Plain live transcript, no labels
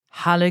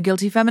Hello,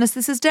 Guilty Feminists.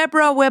 This is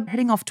Deborah. We're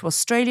heading off to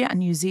Australia and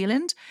New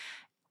Zealand,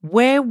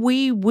 where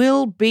we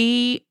will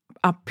be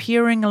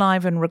appearing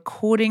live and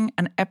recording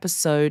an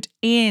episode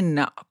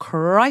in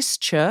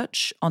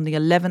Christchurch on the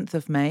 11th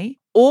of May,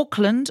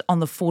 Auckland on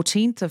the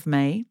 14th of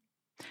May,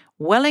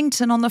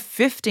 Wellington on the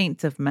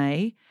 15th of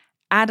May,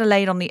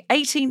 Adelaide on the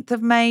 18th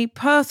of May,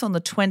 Perth on the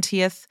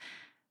 20th,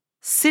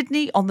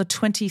 Sydney on the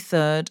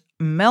 23rd,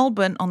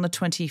 Melbourne on the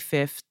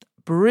 25th,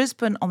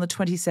 Brisbane on the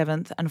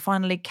 27th, and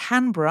finally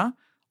Canberra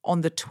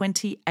on the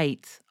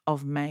 28th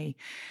of May.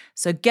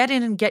 So get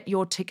in and get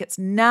your tickets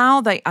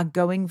now. They are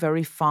going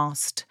very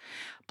fast.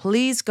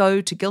 Please go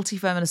to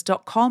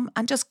guiltyfeminist.com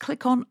and just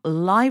click on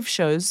live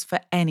shows for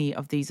any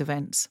of these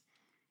events.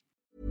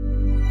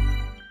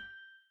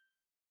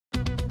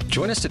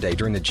 Join us today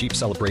during the Jeep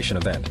Celebration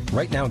event.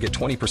 Right now, get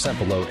 20%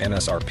 below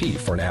MSRP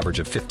for an average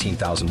of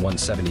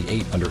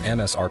 $15,178 under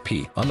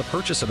MSRP on the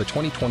purchase of a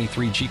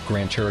 2023 Jeep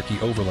Grand Cherokee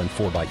Overland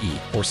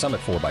 4xE or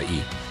Summit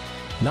 4xE.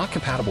 Not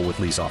compatible with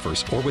lease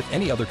offers or with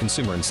any other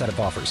consumer incentive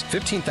offers.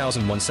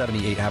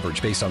 $15,178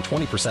 average based on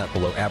 20%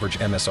 below average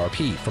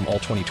MSRP from all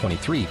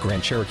 2023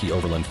 Grand Cherokee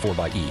Overland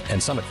 4xE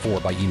and Summit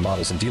 4xE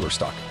models in dealer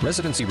stock.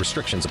 Residency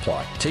restrictions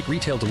apply. Take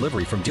retail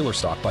delivery from dealer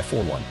stock by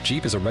 4/1.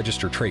 Jeep is a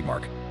registered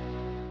trademark.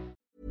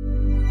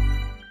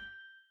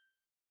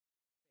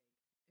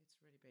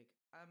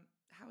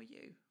 How are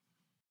you?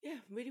 Yeah,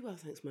 really well,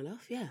 thanks, my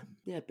love. Yeah,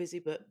 busy,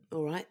 but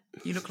all right.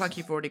 You look like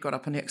you've already got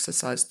up and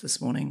exercised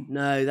this morning.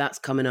 No, that's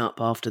coming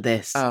up after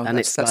this. Oh, and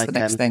that's like, the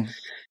next thing.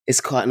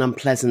 It's quite an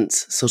unpleasant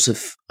sort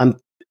of... I'm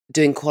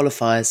doing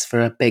qualifiers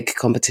for a big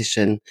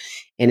competition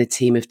in a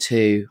team of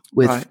two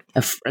with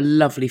a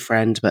lovely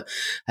friend, but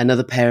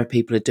another pair of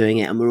people are doing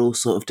it, and we're all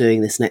sort of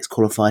doing this next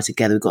qualifier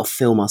together. We've got to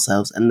film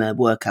ourselves, and the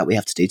workout we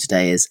have to do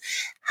today is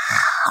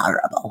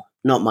horrible.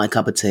 Not my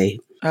cup of tea.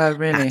 Oh,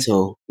 really? At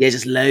all. Yeah,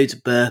 just loads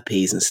of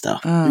burpees and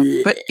stuff. Oh,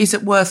 but is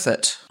it worth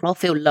it? I'll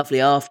feel lovely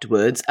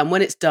afterwards. And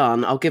when it's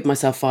done, I'll give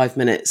myself 5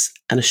 minutes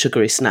and a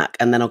sugary snack,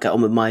 and then I'll get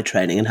on with my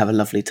training and have a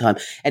lovely time.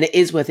 And it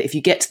is worth it. If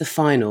you get to the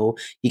final,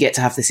 you get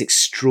to have this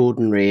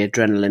extraordinary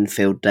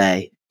adrenaline-filled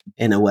day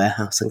in a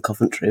warehouse in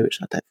Coventry, which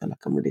I don't feel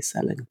like I'm really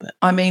selling. But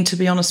I mean, to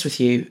be honest with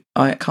you,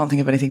 I can't think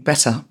of anything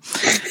better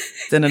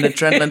than an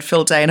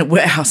adrenaline-filled day in a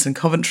warehouse in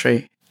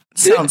Coventry.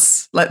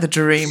 Sounds like the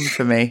dream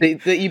for me.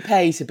 That you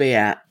pay to be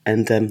at,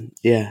 and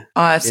yeah.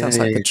 Oh, it sounds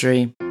like the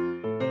dream.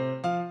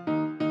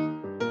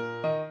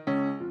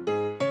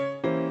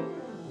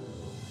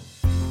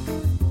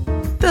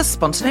 The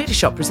Spontaneity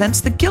Shop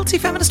presents the Guilty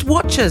Feminist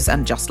Watchers,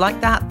 and just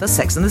like that, the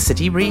Sex and the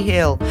City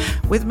Reheal.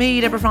 With me,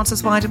 Deborah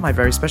Francis White, and my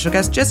very special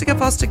guest, Jessica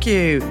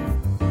Fostekew.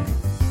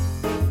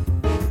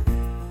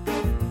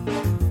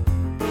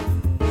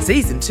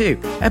 Season 2,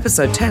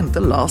 Episode 10,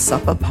 The Last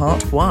Supper,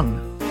 Part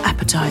 1.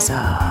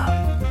 Appetizer.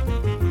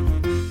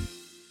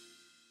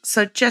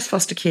 So, Jess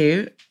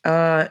Fostekew,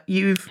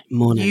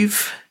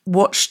 you've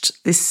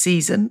watched this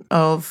season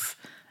of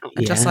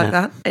Just Like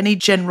That. Any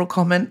general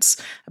comments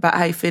about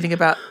how you're feeling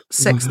about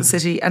Sex and the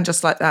City and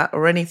Just Like That,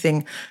 or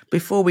anything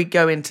before we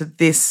go into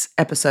this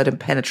episode and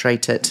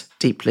penetrate it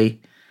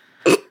deeply?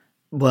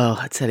 Well,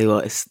 I tell you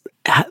what,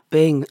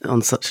 being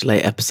on such a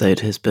late episode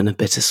has been a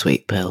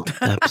bittersweet pill.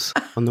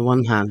 On the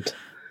one hand,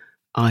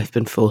 I've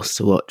been forced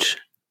to watch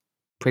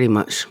pretty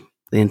much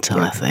the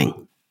entire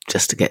thing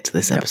just to get to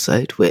this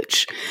episode,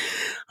 which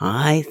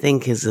I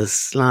think is a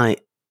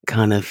slight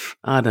kind of,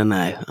 I don't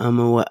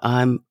know.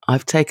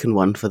 I've taken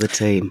one for the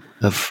team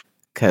of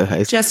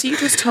co-hosts. Jess, you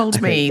just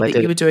told me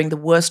that you were doing the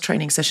worst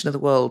training session of the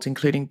world,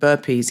 including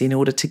burpees, in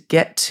order to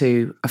get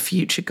to a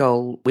future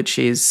goal, which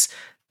is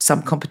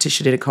some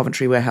competition in a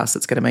Coventry warehouse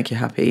that's going to make you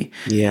happy.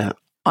 Yeah.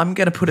 I'm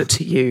going to put it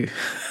to you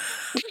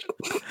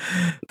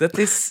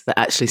that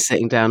actually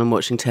sitting down and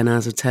watching 10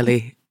 hours of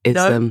telly is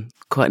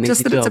quite an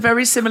easy job. It's a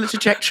very similar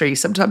trajectory.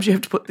 Sometimes you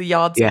have to put the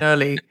yards in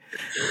early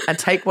and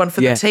take one for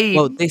the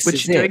team,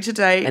 which you're doing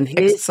today. And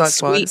here's the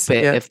sweet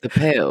bit of the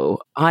pill.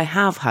 I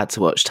have had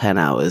to watch 10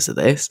 hours of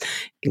this,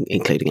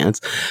 including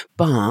ads.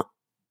 But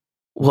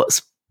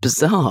what's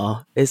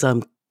bizarre is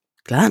I'm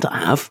glad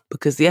I have,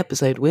 because the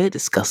episode we're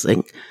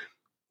discussing,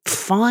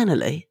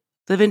 finally,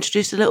 they've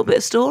introduced a little bit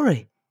of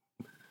story.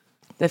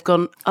 They've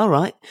gone, all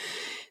right,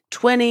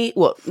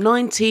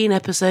 19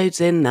 episodes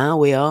in now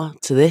we are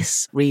to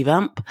this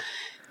revamp.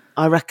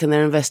 I reckon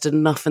they're invested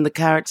enough in the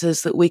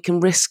characters that we can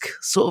risk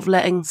sort of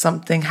letting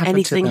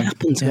anything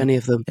happen to any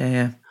of them.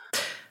 Yeah.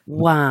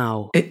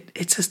 Wow.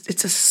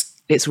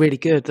 It's really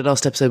good. The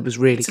last episode was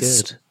really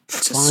good.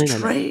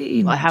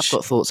 Finally. I have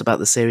got thoughts about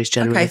the series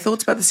generally. Okay,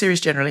 thoughts about the series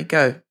generally.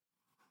 Go.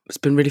 It's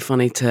been really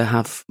funny to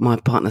have my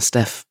partner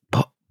Steph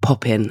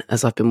pop in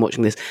as I've been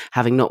watching this,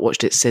 having not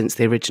watched it since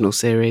the original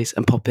series,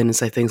 and pop in and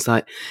say things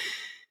like,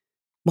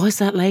 why is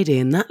that lady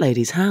in that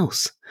lady's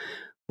house?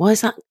 Why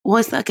is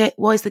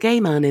the gay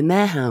man in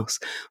their house?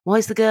 Why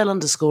is the girl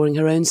underscoring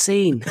her own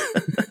scene?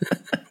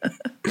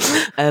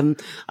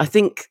 I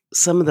think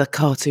some of the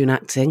cartoon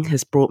acting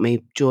has brought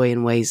me joy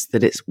in ways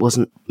that it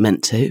wasn't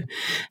meant to.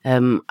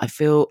 I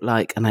feel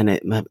like, and I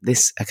know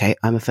this, okay,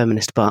 I'm a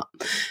feminist, but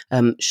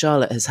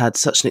Charlotte has had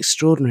such an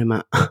extraordinary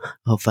amount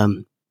of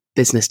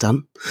business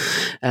done.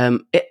 I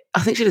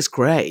think she looks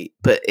great,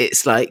 but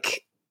it's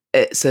like,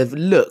 it's a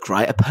look,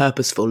 right? A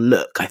purposeful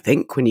look, I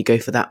think, when you go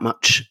for that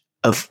much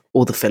of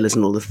all the fillers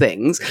and all the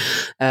things.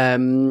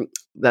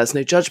 That's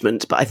no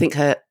judgment, but I think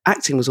her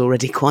acting was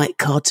already quite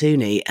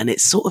cartoony, and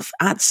it sort of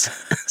adds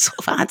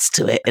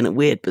to it in a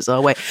weird,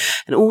 bizarre way.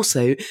 And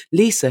also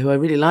Lisa, who I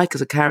really like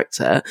as a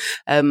character,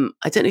 I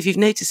don't know if you've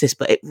noticed this,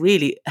 but it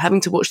really, having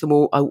to watch them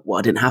all,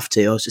 I didn't have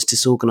to, I was just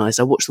disorganised.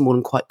 I watched them all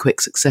in quite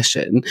quick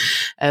succession.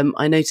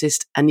 I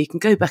noticed, and you can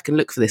go back and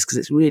look for this because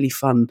it's really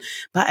fun,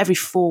 about every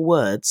 4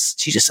 words,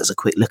 she just has a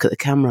quick look at the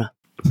camera.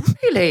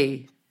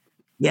 Really?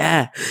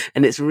 Yeah,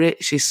 and it's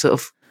she's sort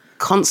of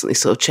constantly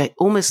sort of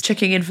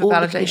checking in for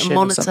validation,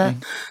 monitor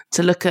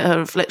to look at her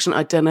reflection.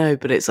 I don't know,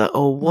 but it's like,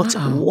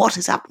 what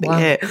is happening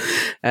here?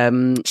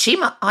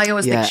 I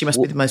always think she must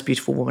be the most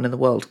beautiful woman in the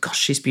world. Gosh,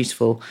 she's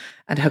beautiful,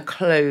 and her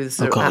clothes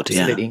are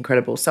absolutely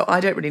incredible. So I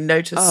don't really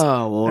notice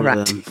her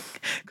acting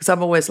because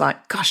I'm always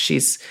like, gosh,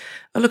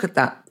 look at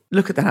that.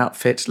 Look at that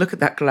outfit. Look at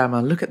that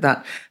glamour. Look at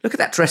that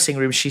dressing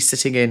room she's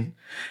sitting in.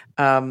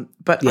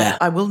 But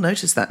I will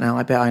notice that now.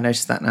 I bet I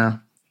notice that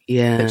now.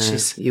 Yeah,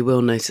 you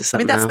will notice that. I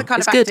mean, that's now. the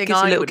kind of acting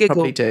I would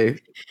probably do.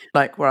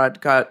 Like, where I'd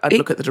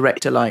look at the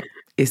director like,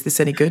 is this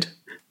any good?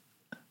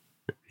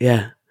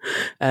 Yeah.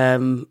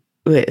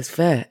 It's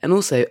fair. And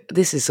also,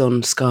 this is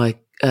on Sky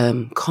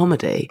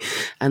Comedy,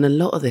 and a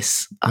lot of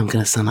this, I'm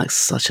going to sound like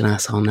such an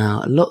asshole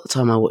now, a lot of the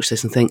time I watch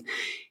this and think,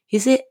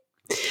 is it?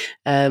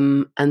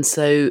 And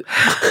so,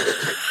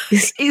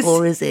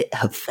 or is it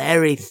a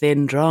very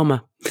thin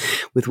drama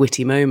with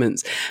witty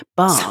moments?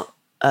 But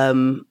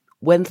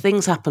when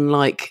things happen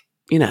like,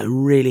 you know, a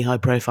really high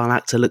profile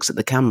actor looks at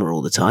the camera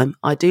all the time,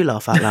 I do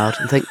laugh out loud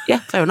and think, yeah,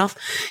 fair enough.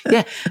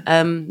 Yeah,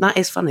 that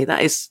is funny.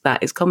 That is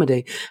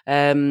comedy.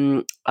 I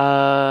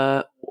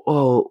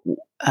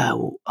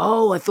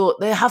thought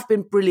there have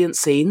been brilliant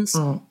scenes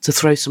to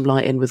throw some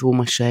light in with all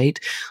my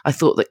shade. I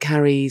thought that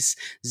Carrie's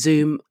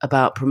Zoom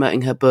about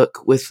promoting her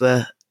book with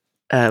the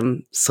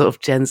sort of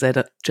Gen Z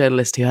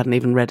journalist who hadn't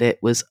even read it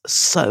was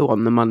so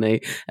on the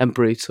money and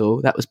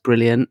brutal. That was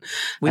brilliant.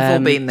 We've all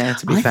been there,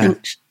 to be fair.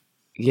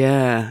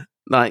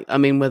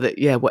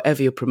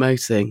 Whatever you're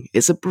promoting,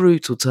 it's a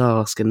brutal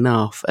task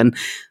enough. And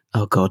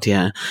oh God,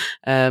 yeah.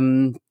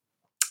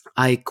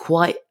 I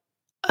quite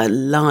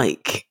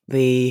like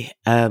the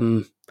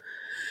on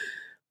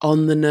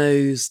the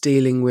nose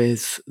dealing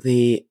with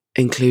the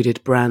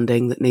included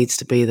branding that needs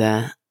to be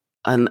there,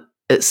 and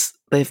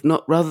they've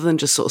not, rather than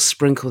just sort of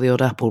sprinkle the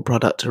odd Apple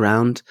product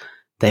around,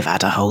 they've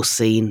had a whole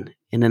scene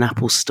in an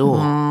Apple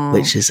store,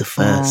 which is a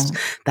first.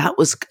 That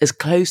was as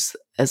close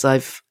as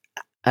I've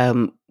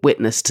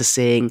witnessed to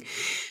seeing,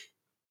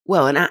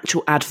 an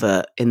actual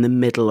advert in the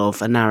middle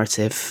of a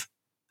narrative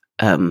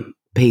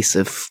piece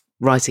of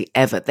writing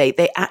ever.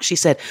 They actually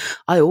said,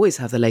 I always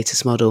have the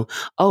latest model.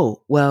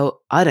 Oh,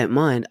 well, I don't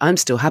mind. I'm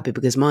still happy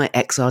because my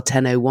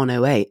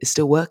XR100108 is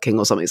still working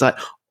or something. It's like,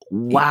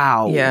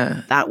 wow.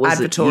 Yeah. That was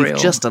advertorial. You've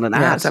just done an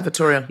ad. Yeah, it's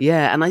advertorial.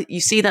 Yeah, and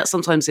you see that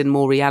sometimes in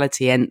more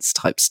reality-ents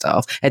type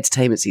stuff,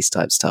 entertainment-y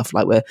type stuff,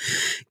 like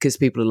because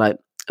people are like,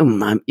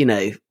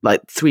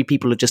 like 3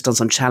 people have just done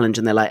some challenge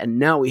and they're like, and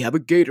now we have a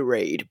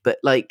Gatorade. But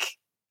like,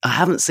 I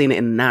haven't seen it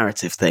in a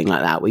narrative thing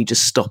like that where you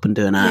just stop and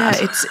do an ad.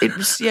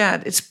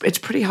 Yeah, it's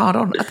pretty hard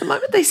on. At the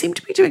moment, they seem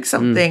to be doing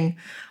something.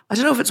 I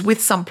don't know if it's with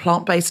some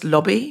plant-based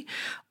lobby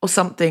or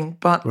something,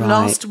 but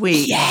last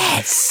week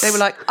they were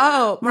like,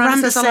 oh,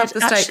 Miranda says I'll have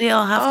the steak. Actually,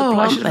 I'll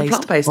have the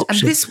plant-based option.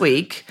 And this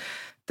week,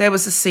 there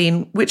was a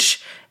scene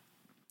which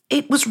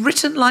it was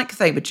written like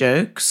they were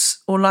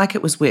jokes or like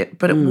it was wit,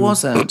 but it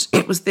wasn't.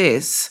 It was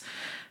this.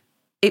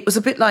 It was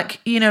a bit like,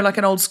 like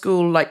an old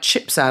school like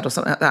chips ad or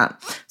something like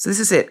that. So this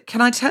is it. Can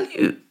I tell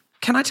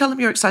them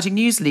your exciting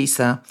news,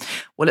 Lisa?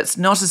 Well, it's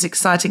not as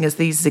exciting as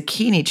these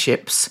zucchini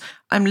chips.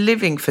 I'm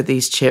living for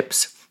these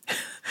chips.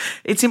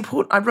 It's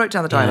important. I wrote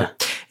down the dialogue.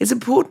 Yeah. It's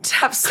important to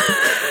have some,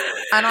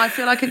 and I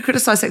feel I can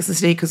criticise Sex and the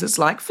City because it's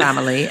like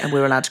family and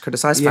we're allowed to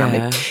criticise family.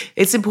 Yeah.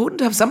 It's important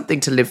to have something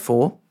to live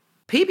for.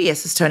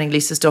 PBS is turning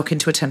Lisa's doc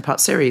into a 10-part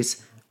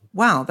series.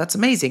 Wow, that's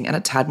amazing and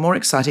a tad more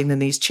exciting than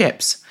these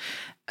chips.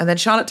 And then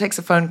Charlotte takes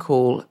a phone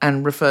call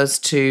and refers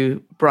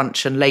to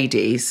brunch and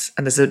ladies.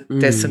 And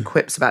there's some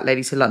quips about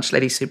ladies who lunch,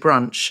 ladies who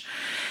brunch.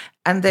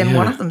 And then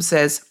one of them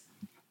says,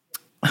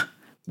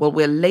 well,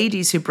 we're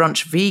ladies who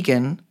brunch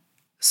vegan,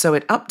 so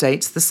it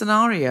updates the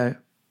scenario.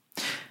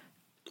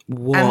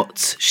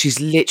 What?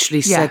 She's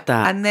literally said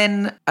that. And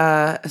then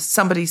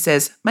somebody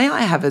says, may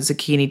I have a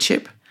zucchini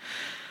chip?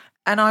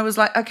 And I was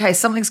like, okay,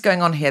 something's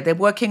going on here. They're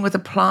working with a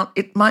plant.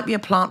 It might be a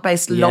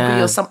plant-based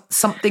lobby or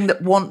something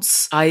that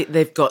wants.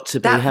 They've got to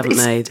be, haven't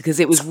they? Because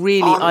it was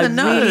really,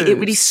 it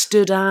really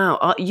stood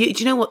out. Do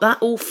you know what?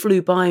 That all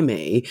flew by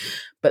me.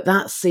 But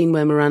that scene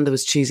where Miranda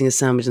was choosing a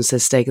sandwich and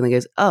says steak, and then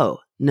goes, "Oh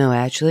no,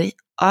 actually,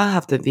 I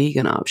have the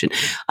vegan option.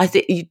 I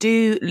think you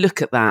do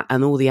look at that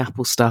and all the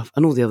Apple stuff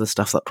and all the other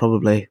stuff that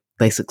probably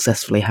they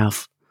successfully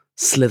have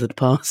slithered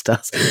past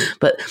us.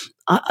 But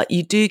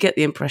you do get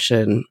the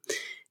impression,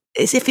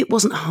 as if it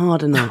wasn't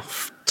hard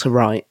enough to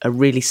write a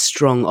really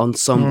strong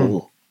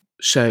ensemble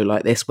show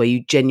like this, where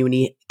you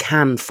genuinely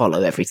can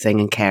follow everything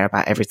and care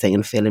about everything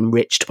and feel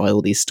enriched by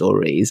all these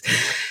stories.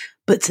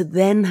 But to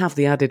then have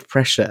the added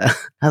pressure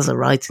as a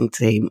writing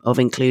team of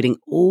including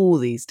all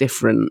these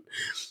different,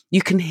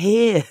 you can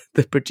hear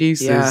the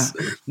producers'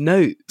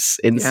 notes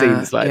in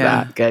scenes like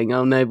that going,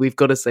 oh no, we've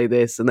got to say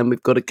this. And then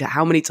we've got to,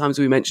 how many times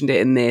have we mentioned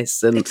it in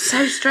this? And it's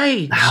so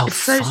strange. It's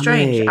so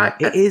strange.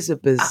 It is a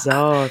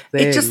bizarre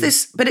thing. It's just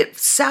this, but it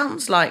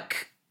sounds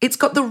like it's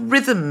got the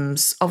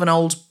rhythms of an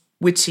old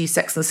witty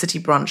Sex and the City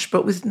brunch,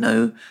 but with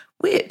no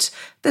wit.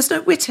 There's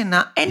no wit in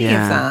that, any of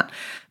that.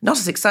 Not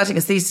as exciting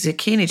as these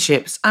zucchini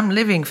chips. I'm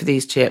living for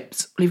these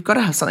chips. Well, you've got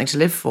to have something to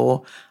live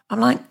for. I'm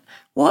like,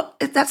 what?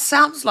 That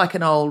sounds like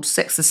an old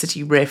Sex and the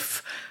City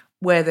riff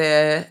where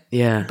they're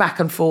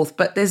back and forth,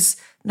 but there's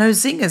no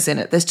zingers in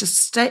it. There's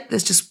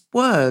just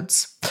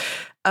words.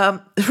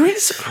 It really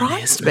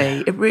surprised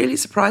me. It really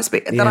surprised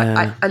me.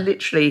 That I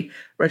literally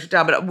wrote it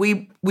down. But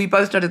we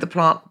both noted the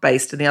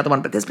plant-based and the other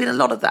one, but there's been a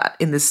lot of that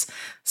in this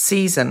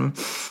season.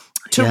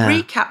 To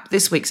recap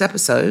this week's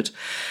episode,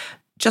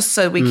 just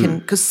so we can,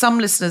 because some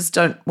listeners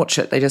don't watch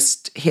it, they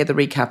just hear the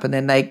recap and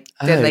then they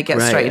get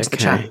straight into the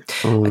chat.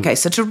 Okay,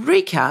 so to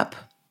recap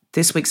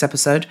this week's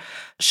episode,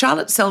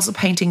 Charlotte sells a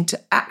painting to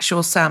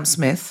actual Sam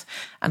Smith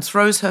and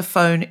throws her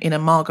phone in a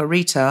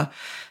margarita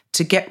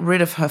to get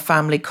rid of her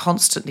family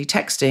constantly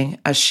texting,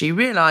 as she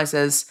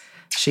realises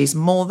she's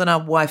more than a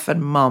wife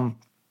and mum,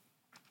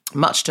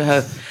 much to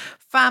her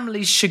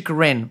family's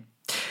chagrin.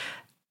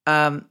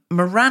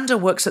 Miranda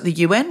works at the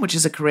UN, which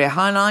is a career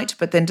highlight,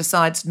 but then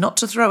decides not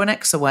to throw an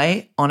ex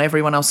away on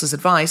everyone else's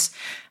advice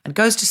and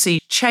goes to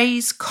see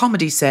Che's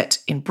comedy set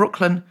in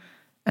Brooklyn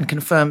and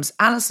confirms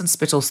Alison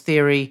Spittle's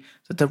theory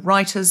that the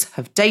writers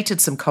have dated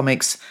some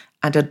comics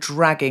and are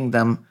dragging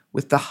them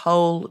with the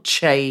whole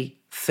Che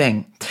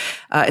thing.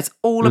 It's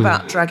all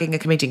about dragging a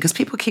comedian, because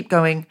people keep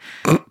going,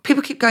 but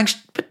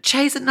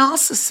Che's a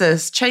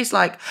narcissist. Che's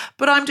like,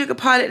 but I'm doing a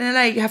pilot in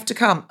LA, you have to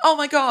come. Oh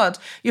my God,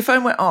 your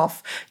phone went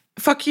off.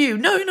 Fuck you.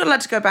 No, you're not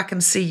allowed to go back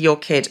and see your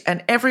kid.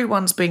 And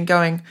everyone's been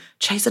going,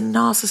 Che's a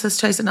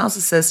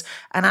narcissist.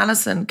 And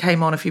Alison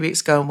came on a few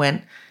weeks ago and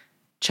went,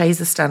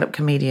 Che's a stand-up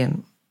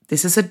comedian.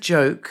 This is a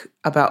joke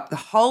about, the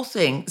whole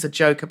thing is a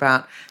joke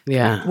about,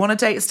 want to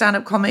date a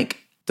stand-up comic?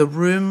 The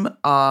Room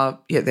are,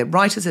 they're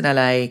writers in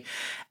LA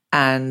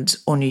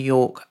or New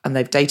York, and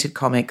they've dated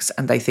comics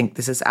and they think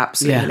this is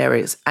absolutely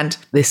hilarious. And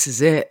this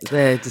is it.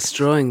 They're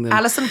destroying them.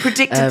 Alison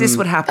predicted this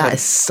would happen. That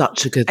is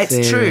such a good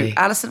theory. It's true.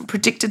 Alison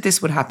predicted this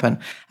would happen.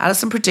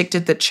 Alison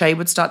predicted that Che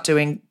would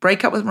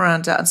break up with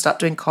Miranda and start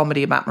doing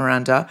comedy about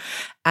Miranda,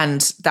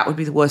 and that would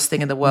be the worst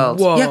thing in the world.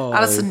 Whoa. Yeah,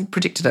 Alison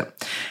predicted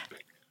it.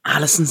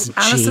 Alison's a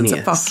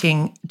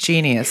fucking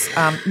genius.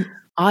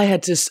 I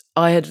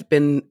had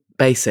been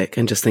basic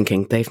and just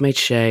thinking, they've made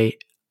Che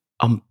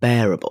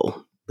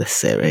unbearable this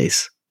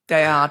series.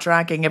 They are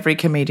dragging every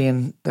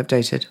comedian they've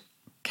dated.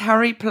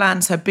 Carrie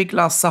plans her big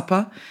last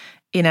supper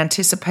in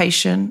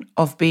anticipation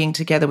of being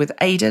together with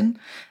Aidan,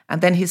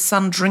 and then his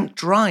son drink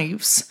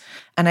drives,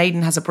 and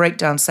Aidan has a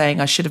breakdown saying,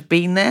 I should have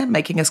been there,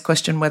 making us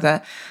question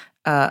whether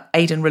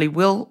Aidan really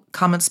will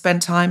come and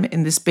spend time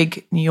in this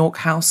big New York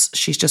house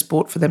she's just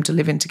bought for them to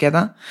live in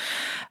together.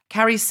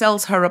 Carrie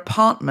sells her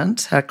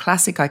apartment, her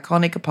classic,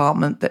 iconic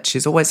apartment that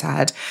she's always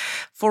had,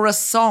 for a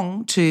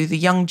song to the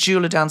young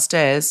jeweller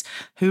downstairs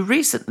who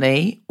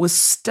recently was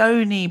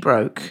stony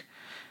broke,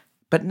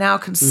 but now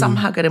can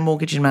somehow get a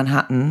mortgage in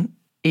Manhattan,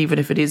 even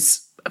if it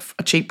is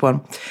a cheap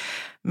one.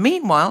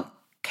 Meanwhile,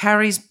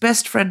 Carrie's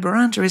best friend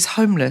Miranda is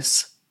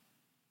homeless.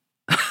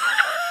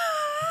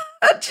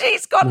 And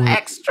she's got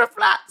extra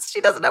flats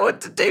she doesn't know what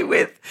to do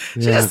with.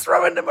 She's just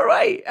throwing them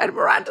away, and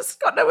Miranda's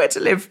got nowhere to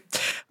live.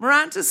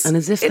 Miranda's and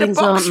as if in things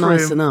a box aren't room.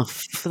 nice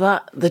enough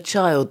for the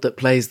child that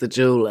plays the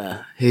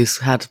jeweler, who's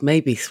had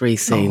maybe 3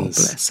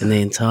 scenes in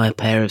the entire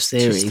pair of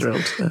series. She's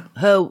thrilled.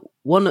 Her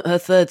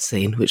third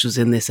scene, which was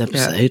in this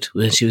episode,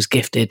 when she was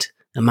gifted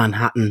a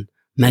Manhattan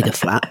mega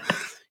flat,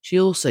 she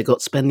also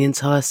got to spend the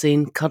entire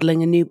scene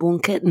cuddling a newborn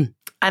kitten.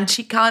 And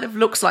she kind of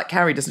looks like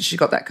Carrie, doesn't she? She's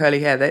got that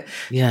curly hair.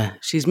 Yeah,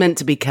 she's meant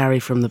to be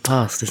Carrie from the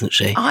past, isn't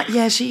she?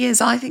 Yeah, she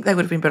is. I think they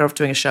would have been better off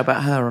doing a show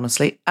about her,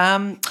 honestly.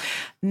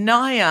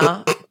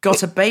 Naya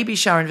got a baby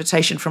shower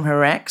invitation from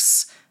her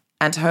ex,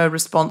 and her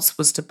response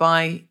was to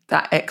buy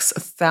that ex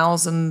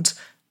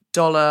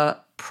 $1,000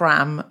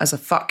 pram as a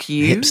fuck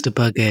you. Hipster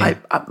buggy. I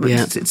didn't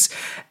get that. It's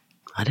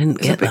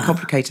a bit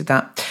complicated,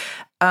 that.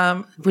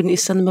 Wouldn't you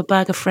send them a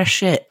bag of fresh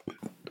shit?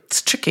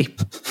 It's tricky.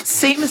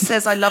 Seema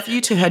says, I love you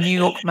to her New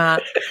York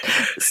man.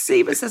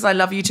 Seema says, I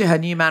love you to her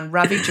new man,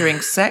 Ravi, during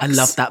sex. I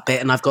love that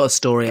bit, and I've got a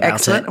story about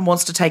Excellent, it. And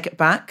wants to take it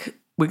back.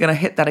 We're going to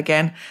hit that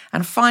again.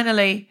 And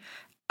finally,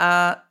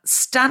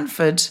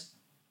 Stanford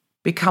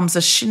becomes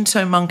a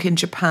Shinto monk in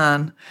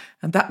Japan,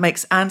 and that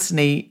makes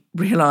Anthony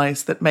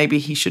realise that maybe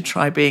he should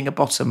try being a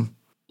bottom.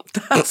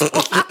 That's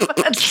what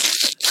happened.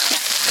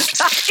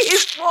 That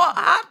is what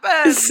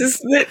happened. This is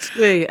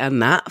literally,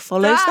 and that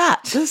follows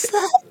that. Does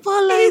that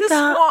follow is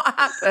that? what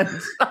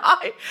happened.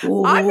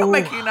 I'm not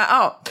making that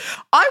up.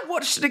 I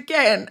watched it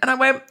again and I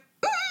went,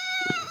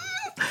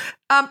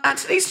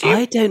 Anthony,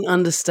 I don't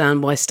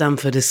understand why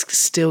Stanford is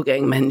still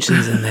getting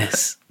mentions in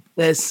this.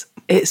 It's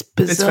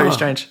bizarre. It's very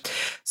strange.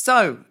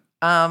 So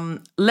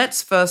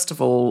let's first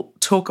of all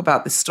talk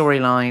about this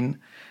storyline.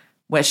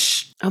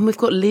 And we've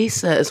got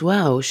Lisa as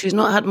well. She's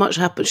not had much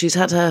happen. She's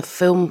had her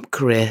film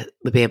career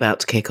be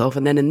about to kick off.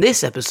 And then in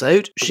this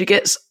episode, she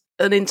gets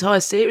an entire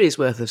series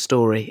worth of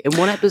story in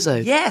one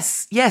episode.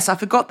 Yes. I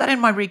forgot that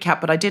in my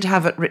recap, but I did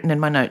have it written in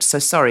my notes. So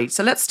sorry.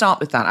 So let's start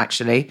with that,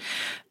 actually.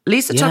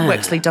 Lisa Todd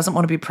Wexley doesn't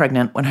want to be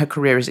pregnant when her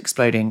career is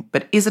exploding,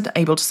 but isn't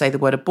able to say the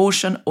word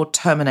abortion or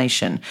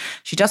termination.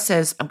 She just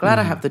says, I'm glad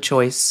I have the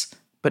choice,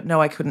 but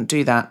no, I couldn't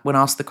do that when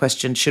asked the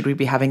question, should we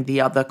be having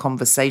the other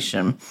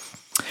conversation?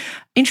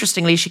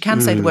 Interestingly, she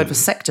can say the word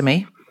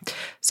vasectomy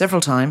several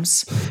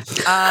times.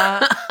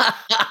 And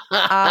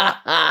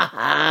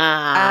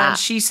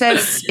she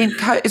says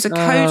it's a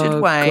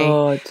coded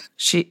way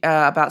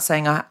about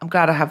saying, I'm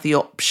glad I have the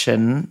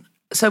option.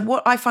 So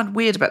what I find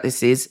weird about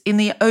this is, in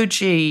the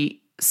OG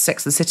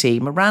Sex and the City,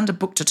 Miranda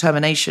booked a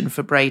termination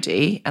for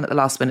Brady and at the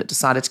last minute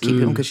decided to keep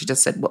him because she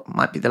just said, well,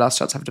 might be the last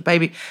chance to have a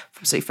baby.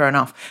 Absolutely fair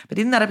enough. But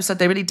in that episode,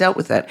 they really dealt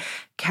with it.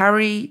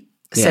 Carrie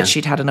said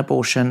she'd had an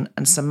abortion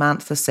and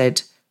Samantha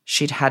said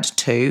she'd had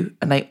two,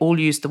 and they all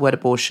used the word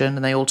abortion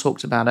and they all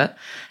talked about it.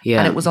 Yeah.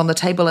 And it was on the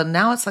table, and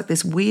now it's like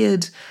this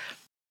weird...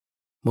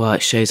 Well,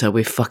 it shows how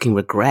we've fucking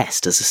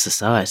regressed as a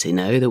society,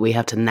 no? That we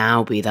have to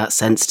now be that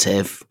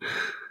sensitive.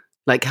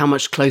 Like how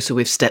much closer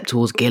we've stepped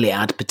towards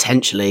Gilead,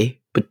 potentially,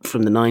 but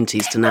from the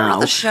 90s to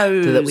now.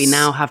 Shows. So that we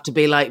now have to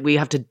be like, we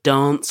have to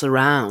dance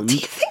around. Do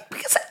you think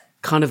because...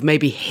 kind of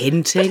maybe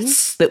hinting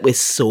that we're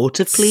sort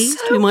of pleased.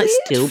 So we might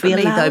still be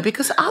allowed though,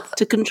 because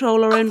to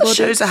control our own bodies.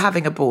 Shows are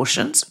having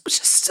abortions,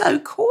 which is so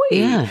coy.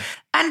 Yeah.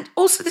 And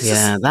also this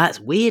is... that's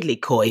weirdly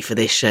coy for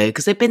this show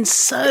because they've been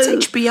so... It's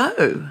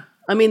HBO.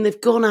 I mean, they've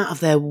gone out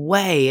of their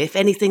way. If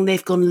anything,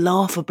 they've gone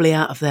laughably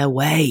out of their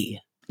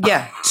way.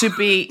 Yeah, to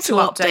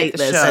update the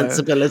their show.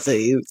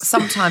 Sensibilities.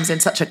 Sometimes in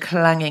such a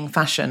clanging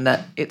fashion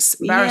that it's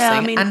embarrassing. Yeah,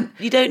 I mean, and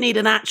you don't need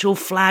an actual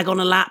flag on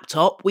a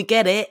laptop. We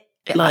get it.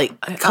 Like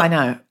I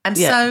know. And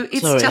so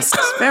it's just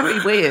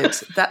very weird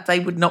that they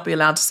would not be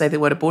allowed to say the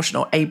word abortion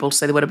or able to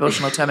say the word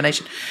abortion or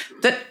termination.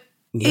 That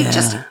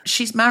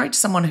she's married to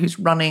someone who's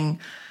running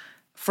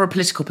for a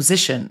political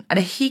position and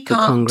he can't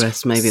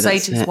Congress, maybe say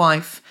to his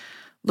wife,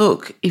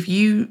 look, if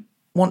you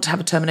want to have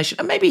a termination,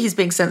 and maybe he's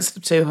being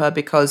sensitive to her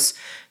because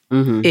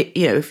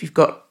if you've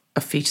got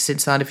a fetus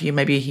inside of you,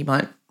 maybe he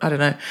might, I don't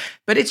know.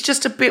 But it's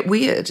just a bit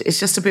weird. It's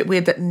just a bit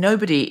weird that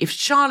if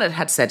Charlotte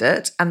had said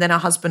it and then her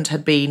husband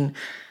had been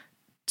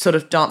sort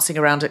of dancing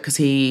around it because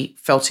he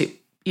felt it,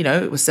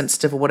 it was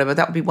sensitive or whatever,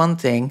 that would be one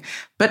thing.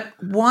 But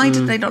why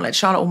did they not let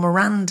Charlotte or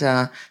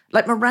Miranda?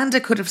 Like Miranda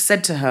could have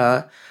said to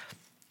her,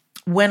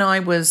 I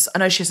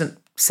know she hasn't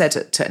said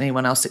it to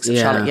anyone else except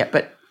Charlotte yet,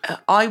 but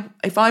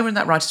if I were in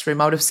that writer's room,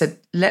 I would have said,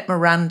 let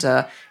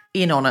Miranda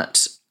in on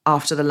it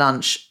after the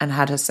lunch and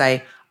had her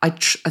say, I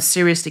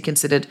seriously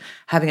considered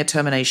having a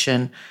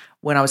termination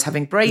when I was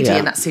having Brady,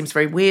 and that seems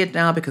very weird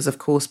now because, of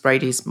course,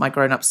 Brady's my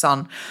grown-up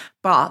son.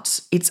 But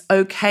it's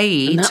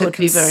okay to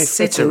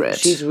consider it.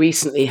 She's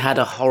recently had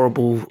a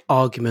horrible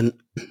argument,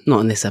 not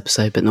in this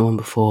episode, but in the one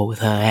before, with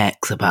her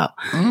ex about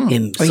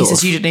him. He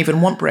says you didn't even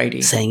want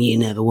Brady, saying you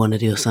never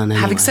wanted your son. Anyway,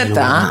 having said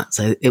that,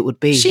 so it would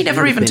be. She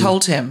never even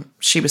told him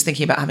she was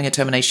thinking about having a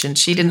termination.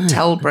 She didn't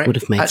tell Brady. Would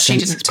have made sense. She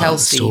didn't tell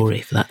Steve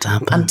story for that to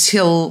happen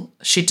until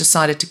she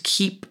decided to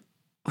keep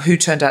who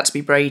turned out to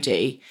be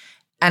Brady,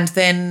 and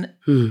then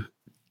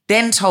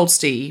told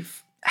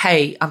Steve,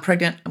 hey, I'm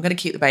pregnant, I'm going to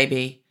keep the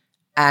baby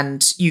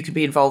and you can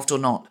be involved or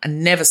not,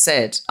 and never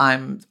said I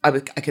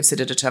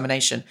considered a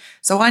termination.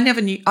 So I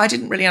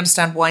didn't really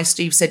understand why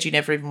Steve said you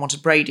never even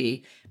wanted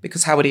Brady,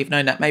 because how would he have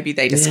known that? Maybe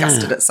they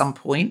discussed it at some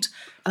point.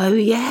 Oh,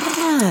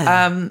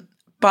 yeah.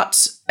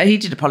 But he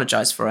did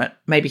apologise for it.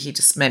 Maybe he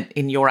just meant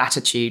in your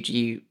attitude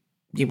you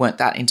weren't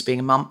that into being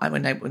a mum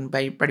when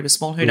Brady was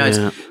small. Who knows?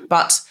 Yeah.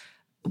 But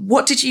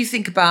what did you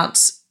think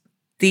about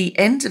the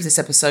end of this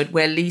episode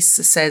where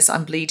Lisa says,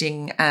 I'm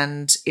bleeding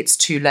and it's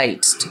too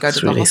late to go to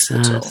the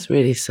hospital? Sad. It's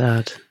really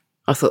sad.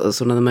 I thought that was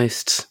one of the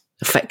most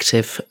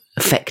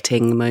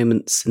affecting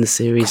moments in the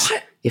series,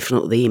 if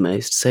not the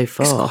most so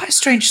far. It's quite a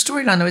strange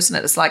storyline though, isn't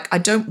it? It's like, I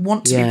don't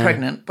want to be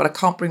pregnant, but I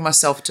can't bring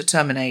myself to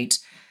terminate.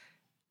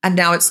 And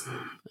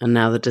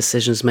now the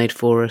decision's made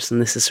for us,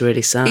 and this is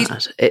really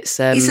sad.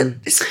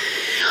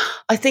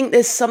 I think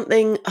there's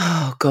something,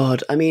 oh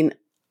God, I mean,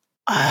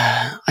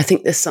 I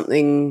think there's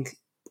something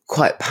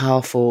quite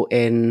powerful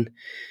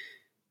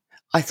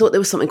I thought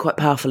there was something quite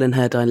powerful in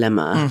her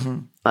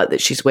dilemma, like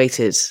that she's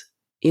waited,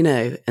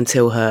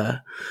 until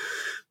her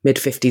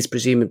mid-50s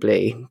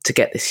presumably, to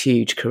get this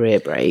huge career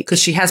break.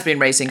 Because she has been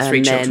raising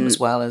three children as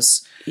well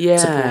as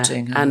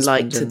supporting her and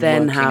husband to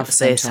then have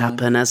this time.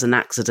 happen as an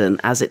accident,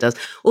 as it does.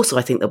 Also,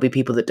 I think there'll be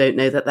people that don't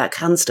know that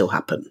can still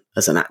happen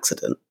as an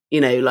accident.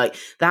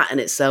 That in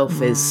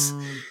itself is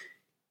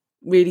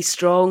really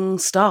strong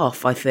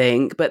stuff, I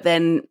think. But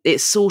then it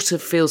sort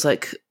of feels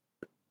like,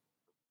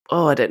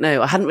 I don't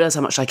know. I hadn't realised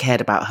how much I cared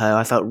about her.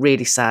 I felt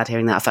really sad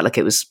hearing that. I felt like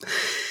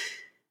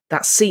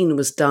that scene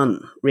was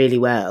done really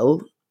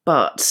well.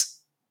 But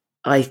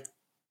like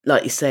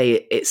you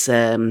say, it's,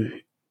 I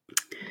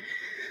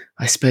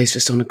suppose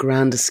just on a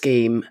grander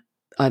scheme,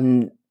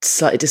 I'm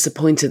slightly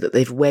disappointed that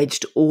they've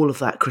wedged all of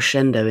that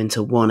crescendo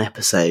into one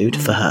episode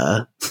for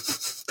her.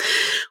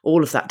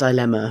 All of that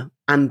dilemma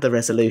and the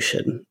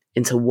resolution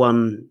into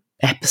one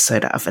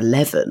episode out of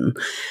 11.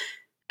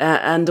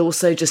 And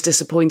also just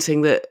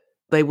disappointing that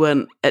they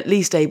weren't at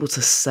least able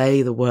to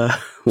say the words.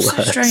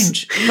 So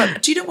strange.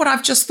 But do you know what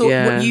I've just thought?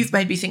 Yeah. What you've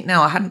made me think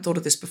now, I hadn't thought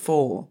of this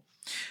before.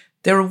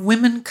 There are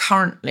women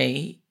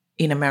currently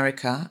in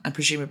America, and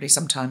presumably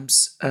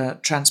sometimes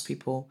trans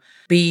people,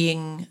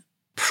 being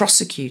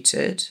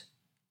prosecuted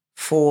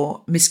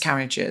for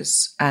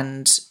miscarriages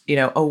and,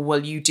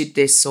 you did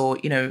this, or,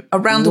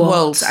 around the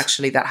world,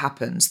 actually, that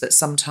happens, that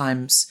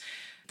sometimes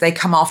they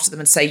come after them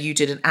and say you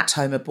did an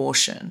at-home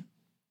abortion.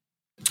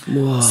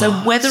 What? So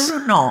whether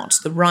or not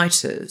the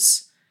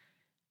writers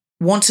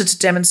wanted to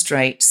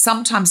demonstrate,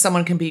 sometimes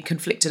someone can be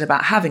conflicted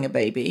about having a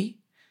baby,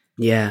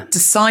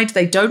 decide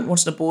they don't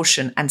want an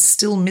abortion and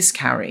still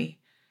miscarry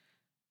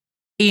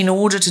in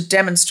order to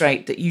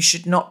demonstrate that you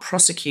should not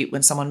prosecute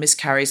when someone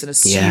miscarries and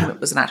assume it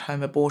was an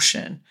at-home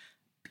abortion.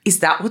 Is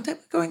that what they were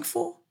going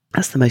for?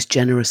 That's the most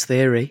generous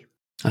theory,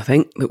 I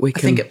think, that we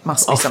can I think it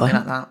must be offer. something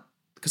like that.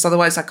 Because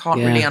otherwise I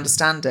can't really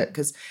understand it.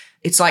 Because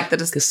it's like that.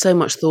 Because so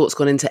much thought's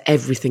gone into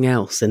everything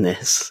else in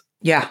this.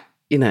 Yeah.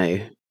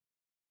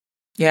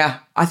 Yeah.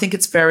 I think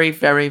it's very,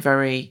 very,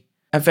 very,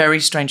 a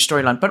very strange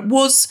storyline. But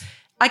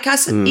I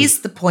guess it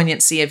is the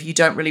poignancy of you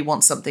don't really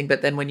want something,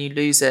 but then when you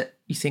lose it,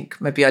 you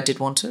think maybe I did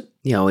want it.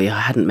 Yeah, I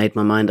hadn't made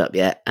my mind up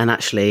yet. And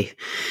actually,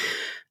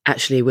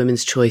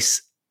 women's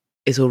choice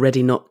is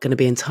already not going to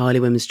be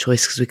entirely women's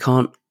choice because we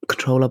can't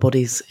control our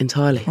bodies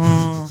entirely.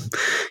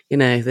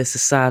 There's a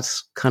sad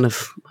kind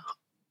of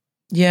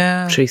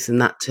truth in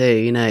that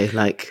too,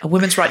 A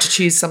woman's right to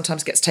choose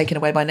sometimes gets taken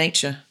away by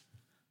nature.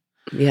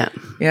 Yeah.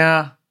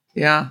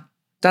 Yeah.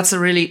 That's a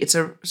really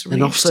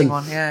interesting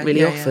one. Yeah.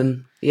 Really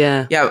often.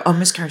 Yeah. Yeah.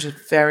 Miscarriage is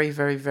very,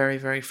 very, very,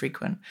 very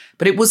frequent.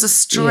 But it was a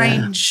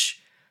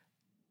strange,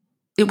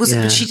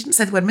 but she didn't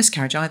say the word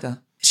miscarriage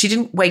either. She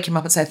didn't wake him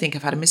up and say, I think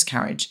I've had a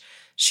miscarriage.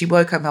 She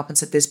woke him up and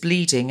said, there's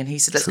bleeding. And he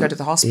said, let's go to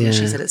the hospital. Yeah.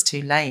 She said, it's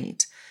too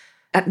late.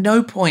 At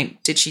no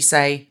point did she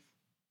say,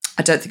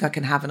 I don't think I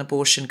can have an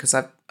abortion because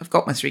I've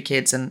got my 3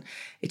 kids. And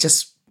it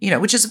just,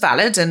 which is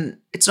valid. And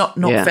it's not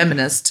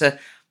feminist to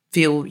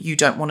feel you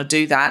don't want to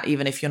do that,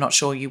 even if you're not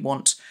sure you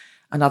want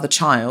another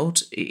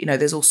child.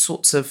 There's all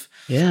sorts of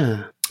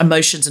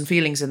emotions and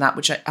feelings in that,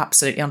 which are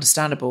absolutely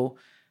understandable.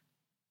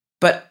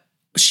 But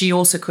she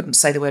also couldn't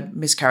say the word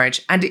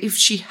miscarriage. And if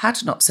she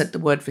had not said the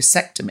word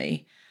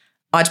vasectomy,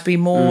 I'd be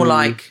more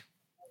like,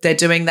 they're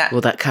doing that.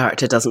 Well, that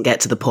character doesn't get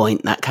to the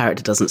point. That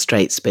character doesn't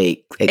straight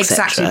speak, etc.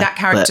 Exactly. That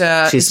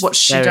character is what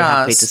she does.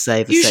 Happy to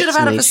say vasectomy. You should have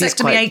had a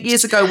vasectomy 8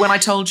 years ago when I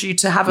told you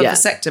to have a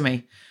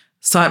vasectomy.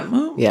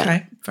 So,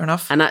 okay, fair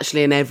enough. And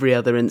actually in every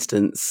other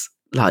instance,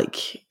 at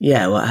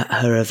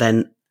her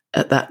event,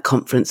 at that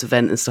conference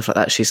event and stuff like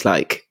that, she's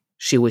like,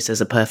 she always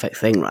says a perfect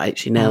thing, right?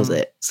 She nails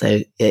it.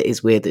 So it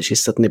is weird that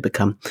she's suddenly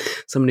become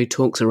someone who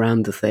talks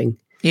around the thing.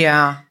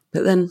 Yeah.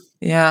 But then...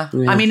 Yeah.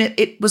 I mean,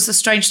 it was a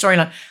strange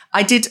storyline.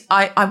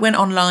 I went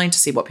online to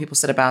see what people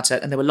said about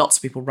it, and there were lots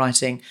of people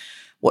writing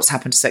what's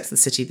happened to Sex and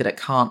the City that it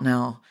can't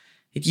now.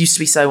 It used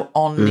to be so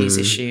on these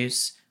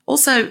issues.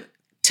 Also,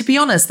 to be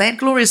honest, they had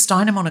Gloria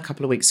Steinem on a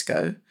couple of weeks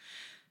ago.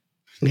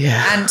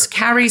 Yeah. And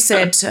Carrie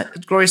said to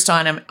Gloria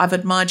Steinem, I've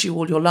admired you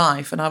all your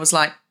life. And I was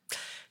like,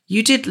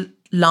 you did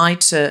lie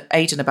to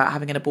Aidan about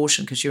having an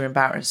abortion because you were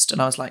embarrassed.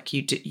 And I was like,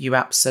 you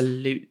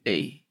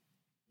absolutely,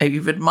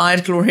 you've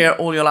admired Gloria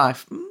all your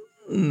life.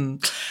 You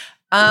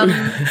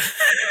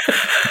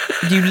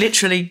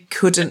literally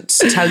couldn't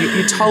tell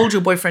you told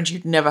your boyfriend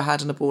you'd never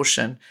had an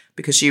abortion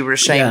because you were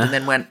ashamed and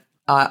then went,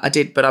 I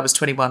did, but I was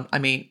 21.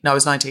 I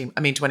was 19.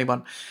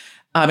 21.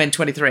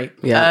 23.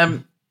 Yeah.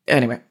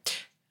 Anyway.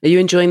 Are you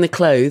enjoying the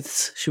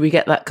clothes? Should we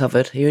get that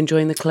covered? Are you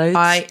enjoying the clothes?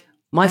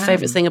 My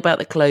favourite thing about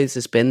the clothes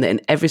has been that in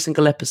every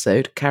single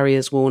episode, Carrie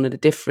has worn a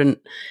different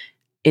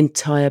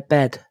entire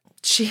bed.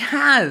 She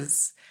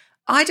has.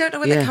 I don't know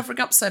why they're covering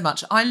up so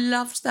much. I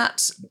loved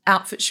that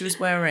outfit she was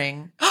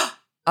wearing.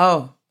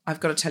 Oh, I've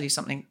got to tell you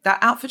something. That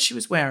outfit she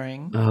was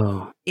wearing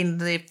in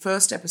the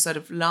first episode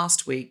of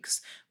last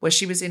week's, where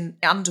she was in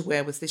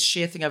underwear with this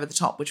sheer thing over the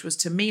top, which was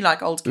to me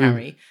like old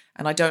Carrie.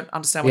 And I don't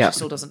understand why she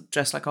still doesn't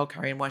dress like old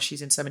Carrie and why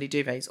she's in so many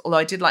duvets. Although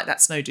I did like that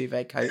snow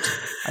duvet coat.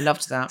 I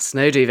loved that.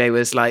 Snow duvet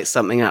was like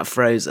something out of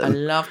Frozen. I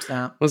loved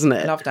that. Wasn't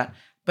it? I loved that.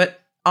 But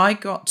I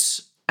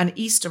got an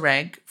Easter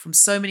egg from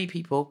so many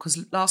people,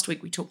 because last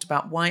week we talked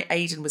about why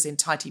Aidan was in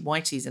tighty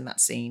whities in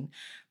that scene,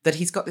 that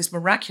he's got this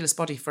miraculous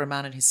body for a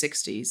man in his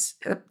 60s.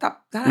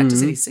 That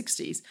actor's in his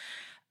 60s.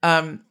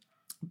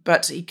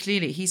 But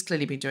he's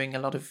clearly been doing a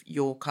lot of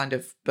your kind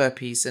of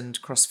burpees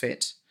and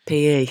CrossFit.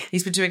 PE.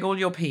 He's been doing all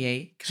your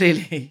PE,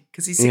 clearly,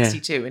 because he's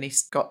 62 and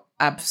he's got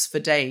abs for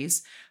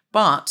days.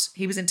 But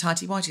he was in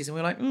tighty whities and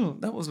we were like,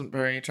 that wasn't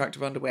very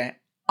attractive underwear.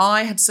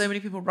 I had so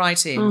many people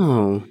write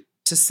in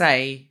to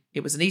say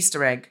it was an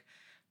Easter egg.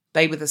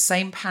 They were the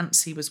same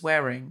pants he was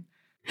wearing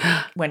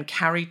when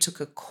Carrie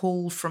took a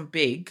call from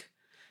Big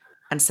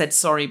and said,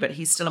 sorry, but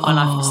he's still in my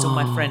life, he's still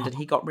my friend. And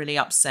he got really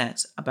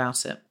upset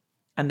about it.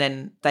 And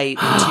then the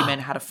two men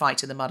had a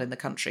fight in the mud in the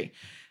country.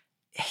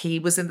 He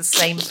was in the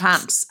same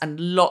pants, and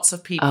lots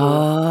of people,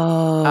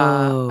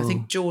 I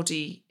think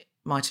Geordie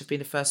might have been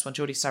the first one,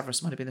 Geordie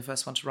Stavros might have been the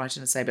first one to write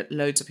in and say, but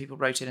loads of people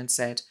wrote in and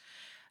said,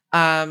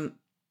 that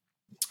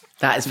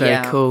is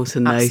very cool to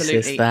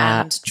notice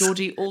that. And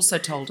Geordie also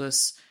told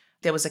us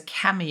there was a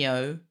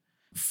cameo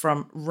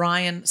from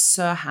Ryan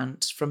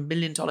Serhant from $1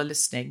 Million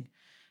Listening,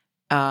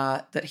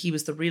 that he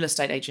was the real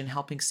estate agent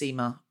helping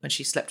Seema when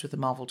she slept with the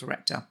Marvel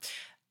director.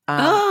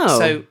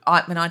 So,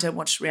 I don't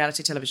watch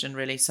reality television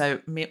really. So,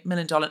 $1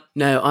 Million.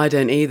 No, I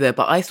don't either.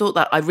 But I thought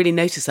that I really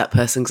noticed that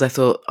person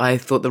because I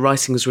thought the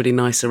writing was really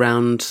nice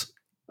around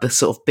the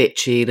sort of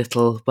bitchy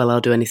little. Well,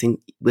 we'll do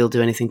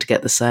anything to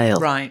get the sale.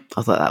 Right.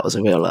 I thought that was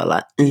a real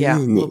like. Yeah.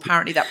 Well,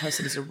 apparently that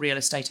person is a real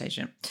estate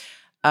agent.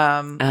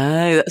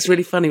 That's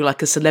really funny,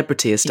 like a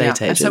celebrity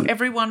estate agent. And so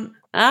everyone's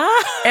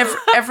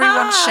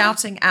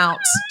shouting out.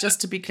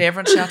 Just to be clear,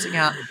 everyone's shouting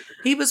out.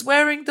 He was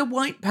wearing the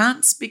white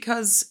pants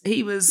because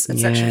he was,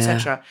 etc.,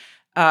 etc.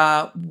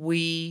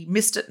 We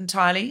missed it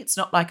entirely. It's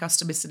not like us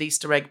to miss an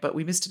Easter egg, but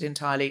we missed it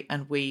entirely,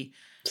 and we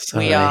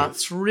are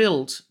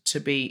thrilled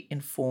to be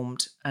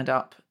informed and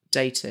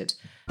updated.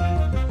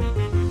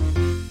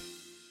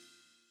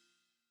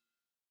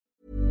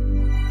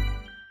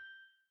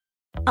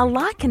 A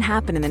lot can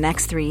happen in the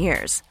next 3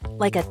 years.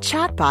 Like a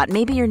chatbot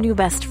may be your new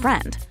best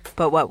friend.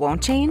 But what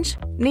won't change?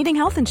 Needing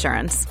health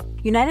insurance.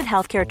 United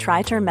Healthcare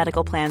Tri-Term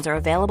Medical Plans are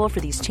available for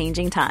these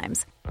changing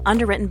times.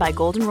 Underwritten by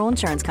Golden Rule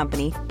Insurance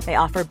Company, they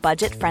offer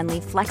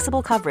budget-friendly,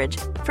 flexible coverage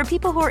for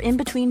people who are in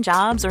between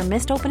jobs or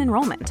missed open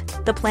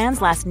enrollment. The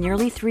plans last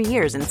nearly 3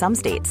 years in some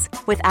states,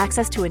 with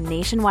access to a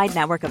nationwide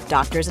network of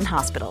doctors and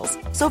hospitals.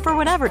 So for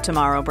whatever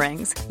tomorrow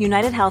brings,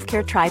 United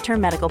Healthcare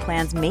Tri-Term Medical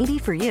Plans may be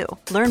for you.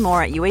 Learn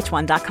more at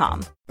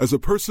uh1.com. As a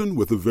person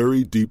with a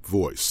very deep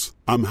voice,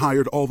 I'm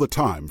hired all the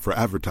time for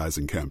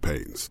advertising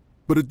campaigns.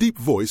 But a deep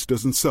voice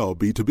doesn't sell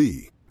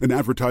B2B, and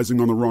advertising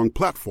on the wrong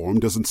platform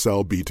doesn't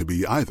sell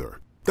B2B either.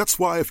 That's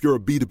why if you're a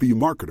B2B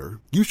marketer,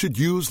 you should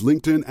use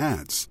LinkedIn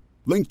ads.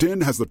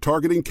 LinkedIn has the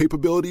targeting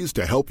capabilities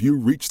to help you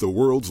reach the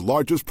world's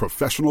largest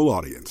professional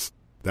audience.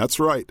 That's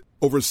right,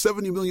 over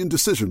 70 million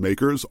decision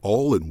makers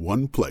all in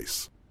one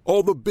place.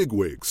 All the big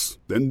wigs,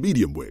 then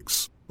medium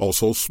wigs,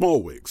 also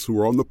small wigs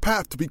who are on the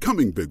path to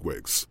becoming big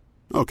wigs.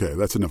 Okay,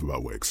 that's enough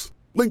about wigs.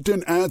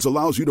 LinkedIn ads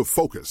allows you to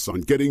focus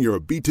on getting your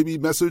B2B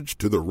message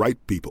to the right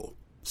people.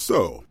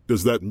 So,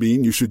 does that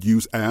mean you should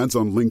use ads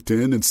on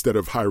LinkedIn instead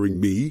of hiring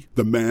me,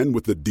 the man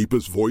with the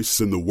deepest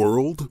voice in the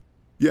world?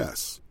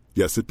 Yes.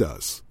 Yes, it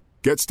does.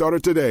 Get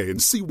started today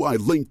and see why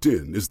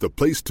LinkedIn is the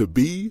place to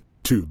be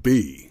to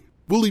be.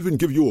 We'll even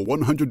give you a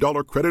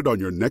 $100 credit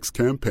on your next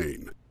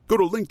campaign. Go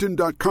to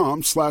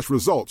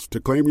linkedin.com/results to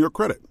claim your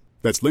credit.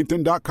 That's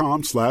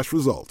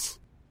linkedin.com/results.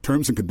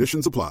 Terms and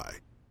conditions apply.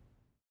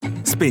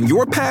 Spin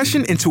your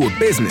passion into a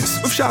business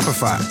with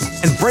Shopify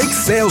and break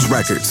sales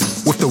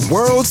records with the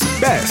world's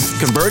best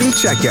converting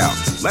checkout.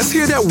 Let's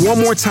hear that one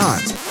more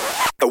time.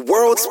 The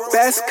world's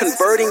best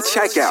converting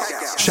checkout.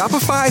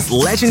 Shopify's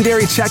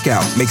legendary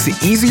checkout makes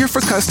it easier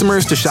for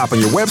customers to shop on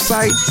your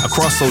website,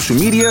 across social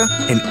media,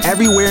 and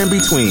everywhere in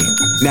between.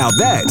 Now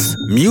that's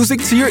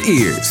music to your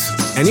ears.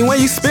 Any way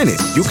you spin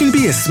it, you can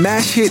be a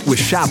smash hit with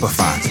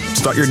Shopify.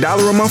 Start your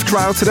 $1 a month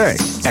trial today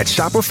at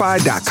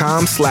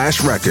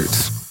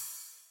shopify.com/records.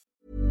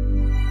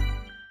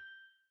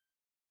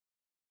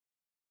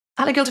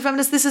 Hello, Guilty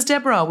Feminists. This is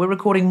Deborah. We're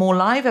recording more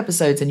live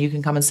episodes and you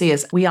can come and see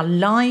us. We are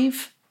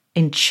live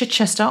in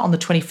Chichester on the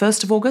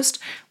 21st of August,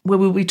 where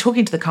we'll be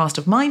talking to the cast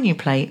of my new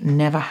play,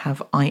 Never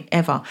Have I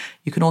Ever.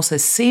 You can also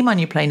see my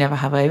new play, Never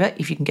Have I Ever,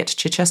 if you can get to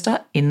Chichester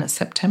in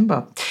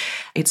September.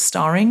 It's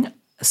starring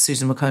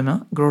Susan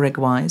Wokoma, Greg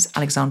Wise,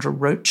 Alexandra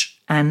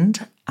Roach,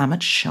 and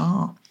Amit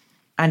Shah,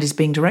 and is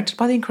being directed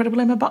by the incredible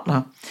Emma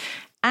Butler.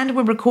 And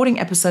we're recording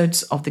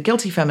episodes of The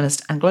Guilty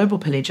Feminist and Global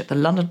Pillage at the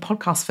London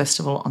Podcast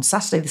Festival on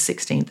Saturday the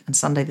 16th and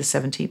Sunday the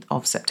 17th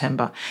of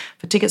September.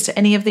 For tickets to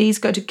any of these,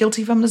 go to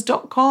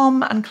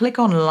guiltyfeminist.com and click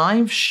on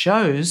live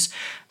shows.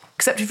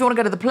 Except if you want to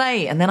go to the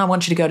play, and then I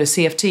want you to go to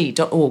cft.org.uk.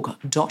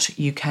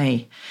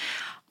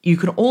 You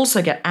can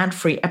also get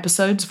ad-free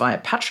episodes via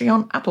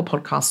Patreon, Apple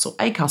Podcasts, or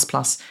Acast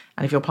Plus.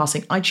 And if you're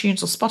passing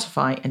iTunes or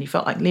Spotify and you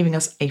felt like leaving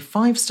us a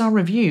 5-star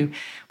review,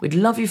 we'd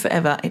love you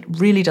forever. It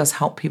really does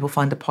help people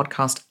find the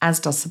podcast, as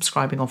does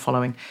subscribing or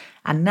following.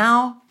 And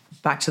now,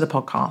 back to the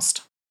podcast.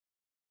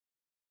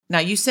 Now,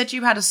 you said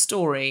you had a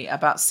story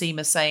about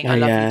Seema saying, I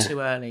love you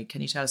too early.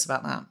 Can you tell us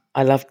about that?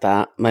 I loved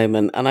that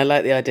moment. And I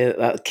like the idea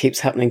that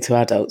keeps happening to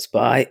adults.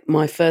 But I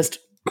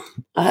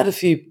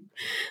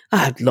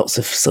had lots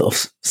of sort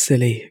of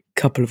silly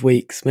couple of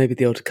weeks, maybe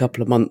the odd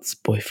couple of months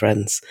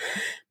boyfriends.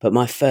 But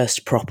my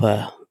first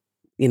proper,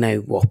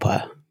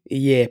 whopper, a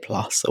year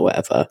plus or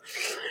whatever,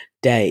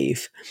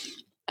 Dave,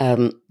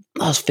 I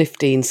was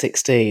 15,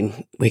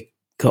 16. We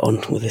got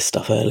on with this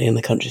stuff early in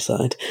the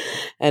countryside.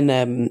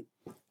 And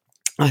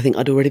I think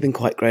I'd already been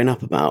quite grown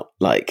up about,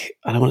 like,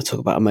 I don't want to talk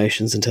about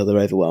emotions until they're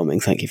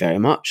overwhelming. Thank you very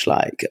much.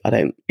 Like,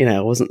 I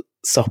wasn't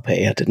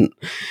soppy. I didn't.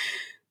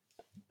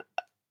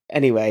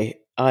 Anyway,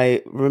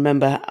 I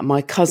remember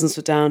my cousins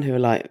were down who were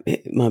like,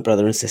 my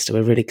brother and sister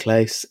were really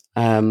close.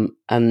 And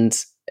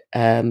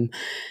it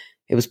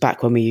was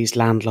back when we used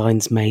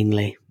landlines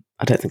mainly.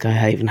 I don't think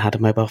I even had a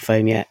mobile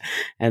phone yet.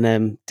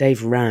 And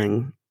Dave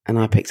rang and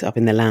I picked it up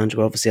in the lounge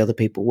where obviously other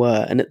people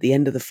were. And at the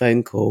end of the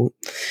phone call,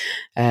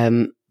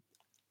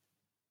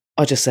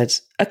 I just said,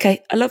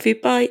 okay, I love you,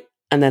 bye.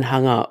 And then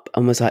hung up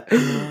and was like,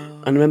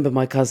 I remember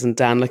my cousin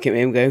Dan looking at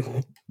me and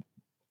going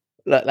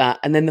like that.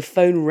 And then the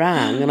phone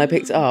rang and I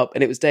picked it up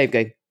and it was Dave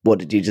going, what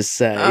did you just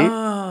say?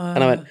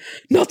 And I went,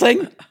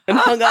 nothing, and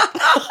hung up.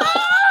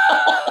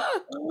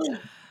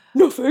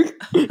 Nothing.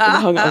 And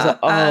hung up. I was like,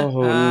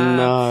 oh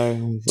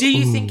no. Do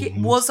you think it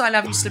was I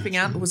love you slipping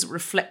out, or was it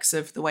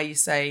reflexive the way you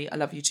say I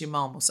love you too,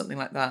 Mum, or something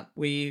like that?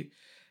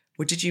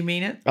 Or did you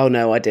mean it? Oh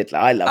no, I did.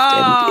 I loved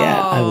him.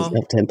 Yeah, I always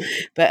loved him.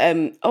 But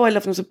I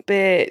loved him as a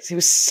bit. He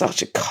was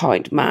such a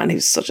kind man. He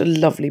was such a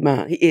lovely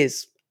man. He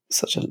is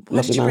such a lovely man.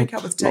 When did you break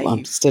up with Dave?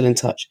 I'm still in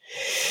touch.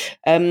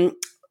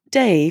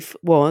 Dave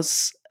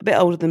was a bit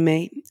older than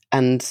me,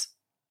 and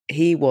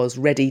he was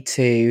ready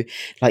to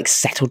like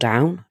settle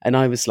down. And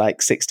I was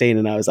like 16,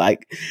 and I was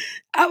like,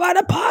 I want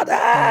a party.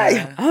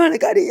 I want to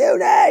go to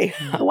uni.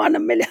 I want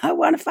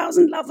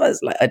 1,000 lovers.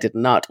 Like, I did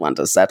not want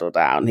to settle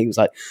down. He was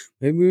like,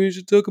 maybe we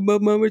should talk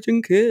about marriage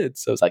and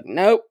kids. So I was like,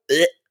 nope.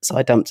 So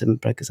I dumped him and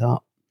broke his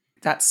heart.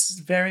 That's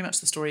very much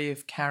the story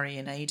of Carrie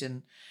and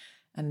Aidan.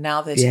 And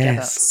now they're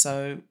together.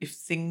 So if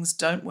things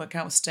don't work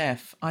out with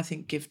Steph, I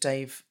think give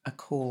Dave a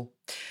call.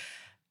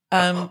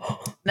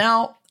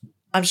 Now,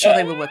 I'm sure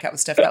they will work out with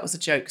Steph. That was a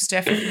joke.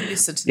 Steph, if you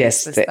listen to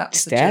this, that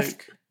was Steph, a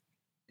joke.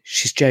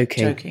 She's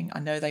joking. Joking.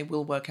 I know they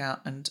will work out.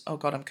 And, oh,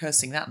 God, I'm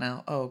cursing that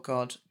now. Oh,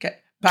 God.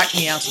 Back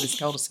me out of this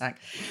cul-de-sac.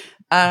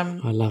 I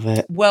love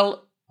it.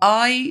 Well,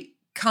 I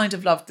kind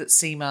of loved that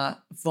Seema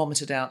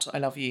vomited out I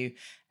love you.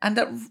 And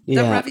that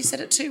Ravi said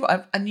it too.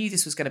 I knew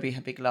this was going to be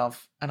her big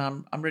love. And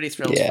I'm really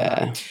thrilled for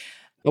that.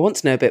 I want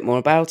to know a bit more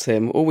about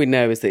him. All we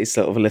know is that he's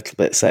sort of a little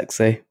bit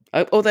sexy.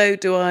 Although,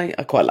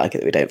 I quite like it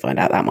that we don't find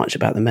out that much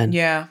about the men.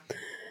 Yeah.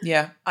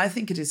 Yeah. I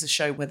think it is a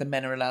show where the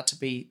men are allowed to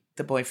be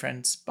the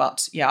boyfriends.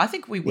 But yeah, I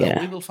think we will. Yeah.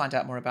 We will find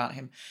out more about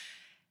him.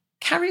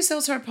 Carrie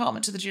sells her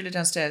apartment to the jeweler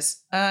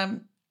downstairs. I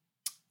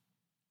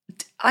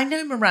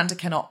know Miranda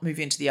cannot move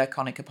into the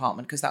iconic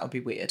apartment because that would be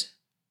weird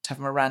to have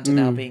Miranda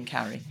now being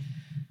Carrie.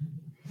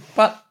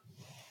 But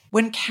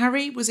when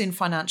Carrie was in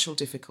financial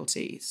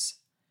difficulties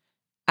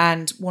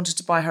and wanted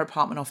to buy her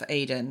apartment off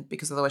Aidan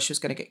because otherwise she was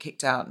going to get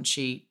kicked out, and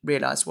she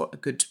realised what a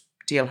good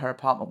deal her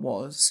apartment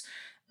was.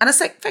 And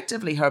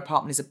effectively her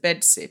apartment is a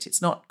bedsit.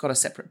 It's not got a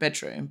separate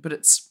bedroom, but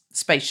it's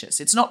spacious.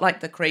 It's not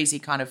like the crazy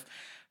kind of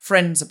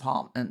friends'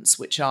 apartments,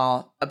 which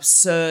are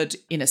absurd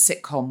in a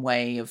sitcom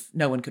way of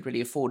no one could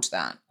really afford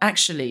that.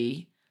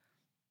 Actually,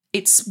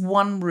 it's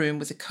one room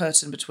with a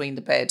curtain between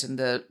the bed and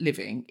the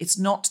living. It's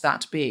not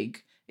that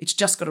big. It's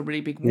just got a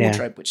really big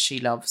wardrobe, which she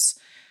loves.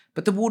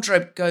 But the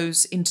wardrobe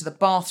goes into the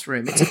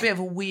bathroom. It's a bit of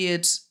a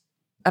weird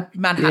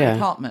Manhattan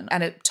apartment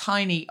and a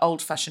tiny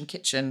old-fashioned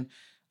kitchen.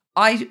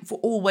 I've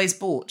always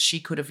thought she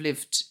could have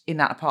lived in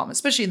that apartment,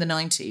 especially in the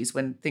 90s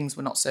when things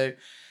were not so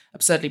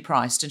absurdly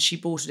priced, and she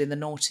bought it in the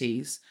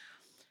noughties.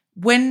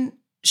 When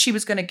she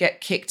was going to get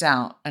kicked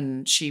out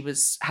and she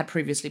had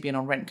previously been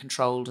on rent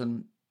controlled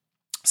and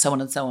so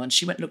on,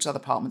 she went and looked at other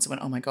apartments and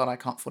went, oh my God, I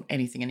can't afford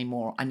anything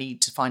anymore. I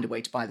need to find a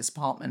way to buy this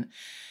apartment.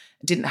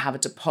 Didn't have a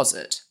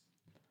deposit.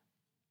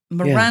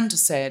 Miranda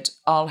said,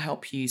 I'll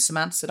help you.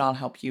 Samantha said, I'll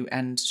help you.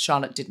 And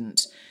Charlotte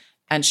didn't.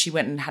 And she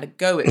went and had a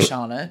go at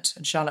Charlotte.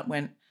 And Charlotte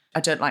went, I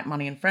don't like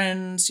money and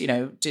friends,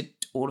 did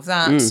all of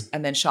that.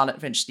 And then Charlotte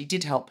eventually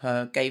did help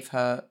her, gave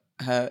her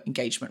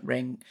engagement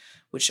ring,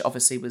 which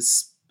obviously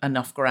was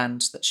enough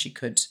grand that she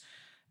could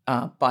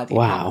buy the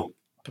apartment,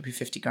 probably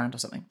 50 grand or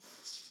something.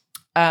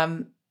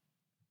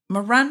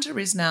 Miranda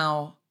is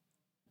now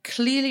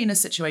clearly in a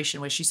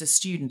situation where she's a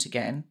student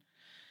again.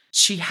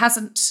 She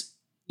hasn't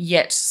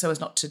yet, so as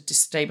not to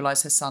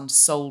destabilise her son,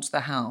 sold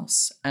the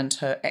house, and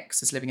her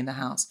ex is living in the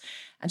house.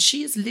 And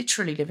she is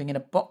literally living in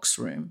a box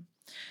room.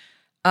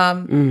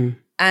 And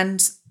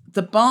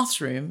the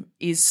bathroom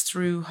is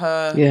through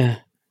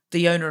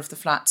the owner of the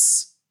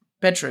flat's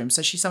bedroom.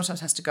 So she sometimes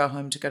has to go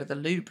home to go to the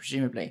loo,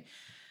 presumably.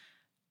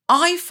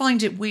 I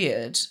find it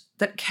weird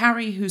that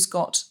Carrie, who's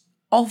got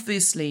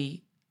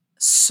obviously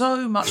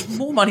so much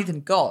more money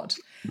than God,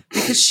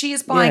 because she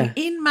is buying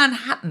in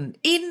Manhattan,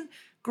 in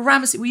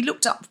Gramercy, we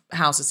looked up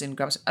houses in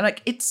Gramercy, and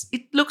like it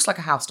looks like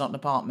a house, not an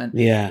apartment.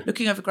 Yeah.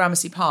 Looking over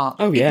Gramercy Park,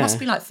 Oh, it yeah. must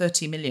be like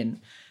 30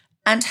 million.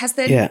 And has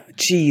then Yeah,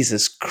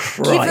 Jesus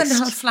Christ. given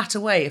her flat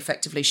away,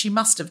 effectively. She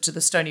must have, to the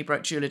Stony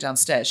Brook jeweller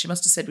downstairs, she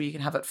must have said, well, you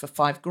can have it for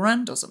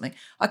 $5,000 or something.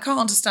 I can't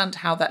understand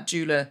how that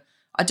jeweller,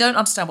 I don't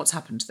understand what's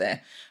happened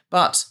there.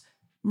 But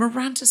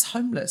Miranda's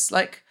homeless.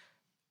 Like,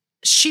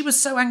 she was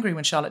so angry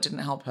when Charlotte didn't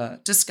help her.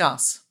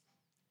 Discuss.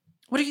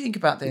 What do you think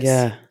about this?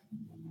 Yeah.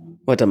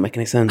 Well, it doesn't make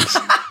any sense.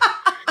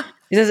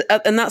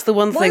 And that's the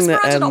one Why thing is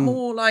that Miranda not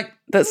more like...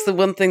 that's the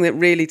one thing that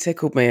really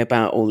tickled me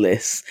about all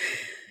this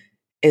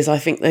is I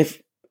think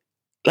they've,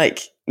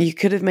 like, you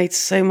could have made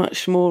so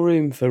much more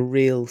room for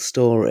real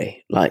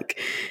story. Like,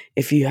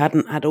 if you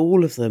hadn't had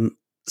all of them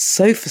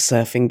sofa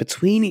surfing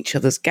between each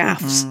other's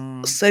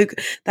gaffes. So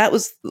that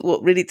was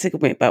what really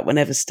tickled me about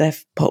whenever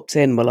Steph popped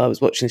in while I was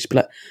watching this. She'd be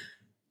like,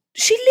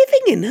 is she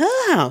living in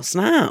her house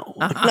now?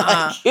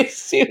 Like,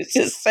 she was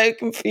just so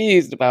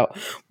confused about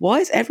why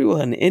is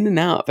everyone in and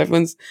out of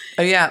everyone's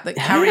Oh, yeah, that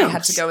Carrie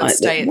had to go and Like,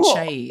 stay at what?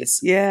 Chase.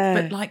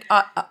 Yeah. But, like,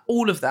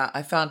 all of that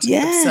I found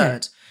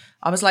absurd.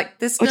 I was like,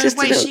 there's no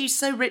way. She's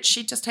so rich,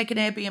 she'd just take an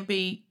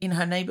Airbnb in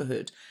her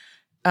neighbourhood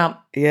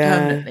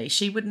permanently.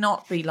 She would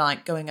not be,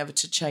 like, going over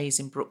to Chase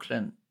in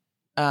Brooklyn.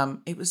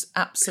 It was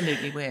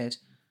absolutely weird.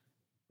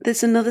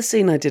 There's another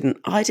scene I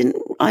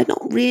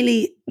not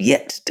really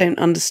yet don't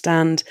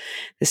understand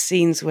the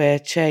scenes where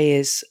Che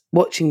is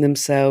watching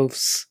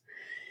themselves.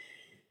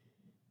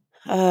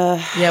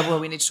 Yeah, well,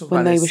 we need to talk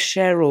when about they this. were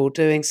Cheryl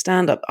doing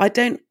stand-up. I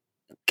don't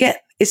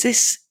get,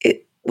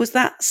 was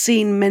that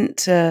scene meant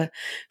to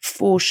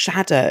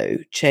foreshadow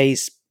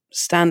Che's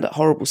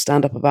horrible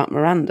stand-up about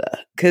Miranda?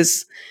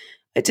 Because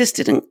it just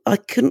didn't, I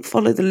couldn't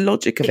follow the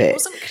logic of it. It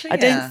wasn't clear. I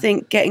don't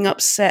think getting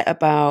upset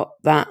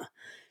about that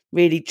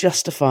really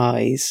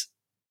justifies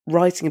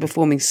writing and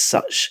performing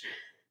such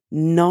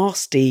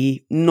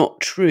nasty, not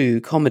true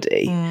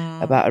comedy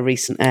about a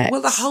recent ex.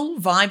 Well, the whole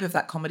vibe of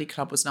that comedy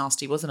club was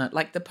nasty, wasn't it?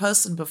 Like, the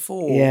person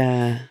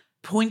before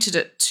pointed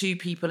at two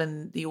people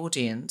in the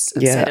audience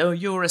and said, oh,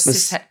 you're a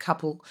cishet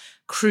couple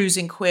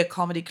cruising queer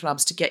comedy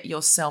clubs to get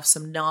yourself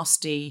some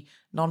nasty,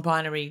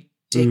 non-binary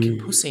dick and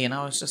pussy. And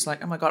I was just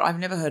like, oh my God, I've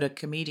never heard a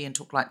comedian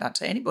talk like that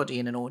to anybody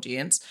in an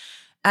audience.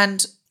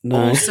 And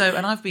also,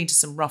 and I've been to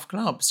some rough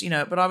clubs,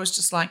 but I was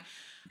just like,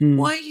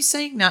 why are you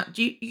saying that?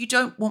 You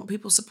don't want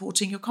people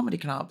supporting your comedy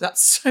club.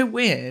 That's so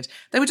weird.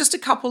 They were just a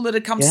couple that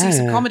had come to see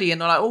some comedy and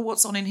they're like, oh,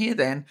 what's on in here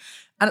then?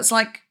 And it's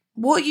like,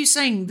 what are you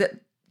saying that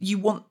you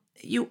want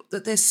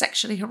that they're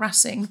sexually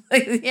harassing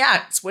the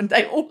acts when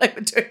all they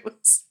were doing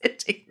was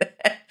sitting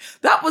there?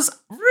 That was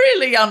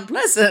really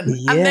unpleasant.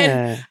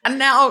 Yeah. And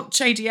now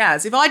Che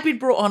Diaz, if I'd been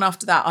brought on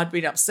after that, I'd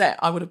been upset.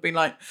 I would have been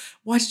like,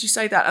 why did you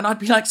say that? And I'd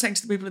be like saying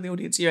to the people in the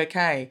audience, are you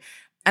okay?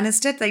 And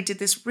instead they did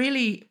this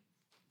really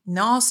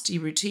nasty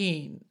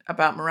routine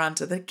about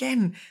Miranda that,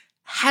 again,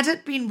 had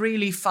it been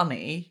really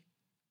funny.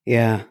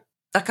 Yeah.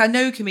 Like, I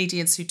know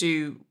comedians who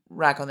do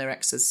rag on their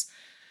exes,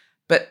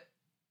 but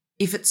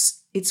if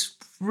it's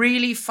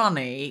really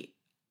funny,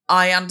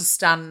 I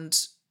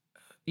understand,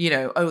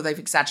 oh, they've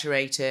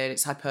exaggerated,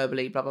 it's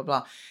hyperbole, blah, blah,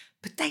 blah.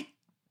 But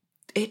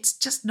it's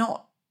just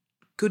not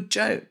good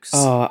jokes.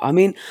 Oh, I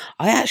mean,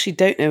 I actually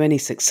don't know any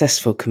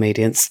successful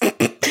comedians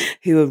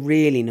who are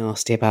really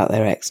nasty about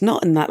their ex.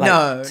 Not in that,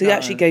 like, to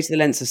actually go to the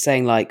lengths of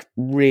saying, like,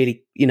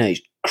 really,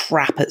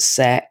 crap at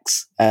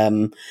sex,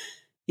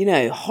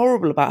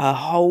 horrible about her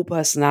whole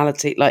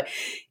personality. Like,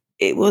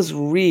 it was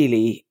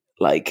really,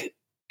 like,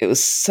 it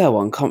was so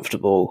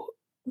uncomfortable.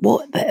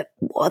 What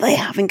are they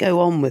having go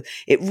on with?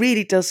 It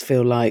really does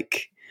feel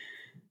like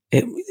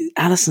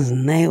Alison's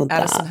nailed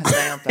that. Alison has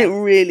nailed that. It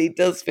really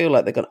does feel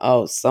like they're going,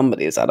 oh,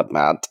 somebody has had a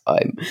bad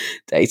time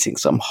dating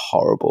some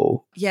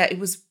horrible. Yeah, it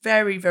was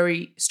very,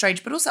 very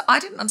strange. But also, I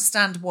didn't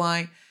understand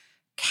why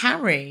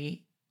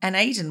Carrie and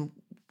Aidan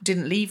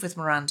didn't leave with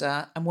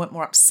Miranda and weren't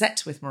more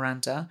upset with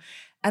Miranda.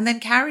 And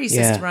then Carrie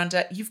says to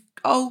Miranda,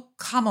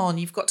 come on,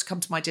 you've got to come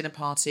to my dinner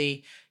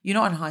party. You're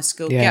not in high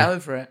school. Get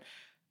over it.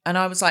 And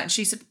I was like, and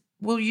she said,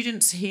 well, you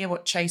didn't hear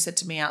what Che said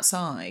to me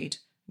outside.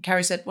 And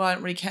Carrie said, well, I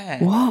don't really care.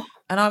 What?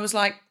 And I was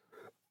like,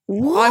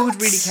 what? I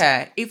would really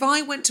care. If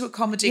I went to a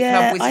comedy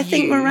club with you. I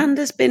think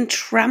Miranda's been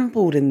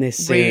trampled in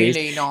this series.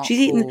 Really not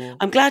cool.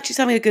 I'm glad she's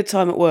having a good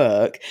time at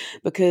work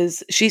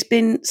because she's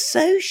been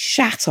so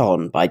shat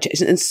on by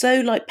Jason and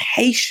so, like,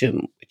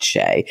 patient with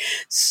Che,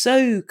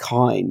 so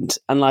kind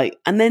and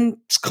then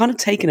kind of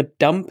taken a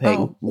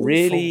dumping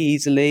really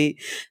easily.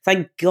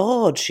 Thank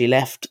God she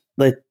left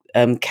the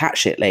cat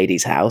shit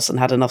lady's house and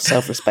had enough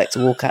self-respect to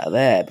walk out of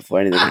there before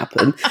anything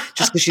happened,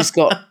 just because she's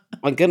got,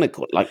 I'm gonna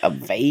call it, like, a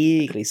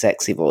vaguely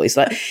sexy voice.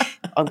 Like,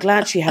 I'm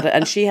glad she had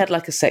and she had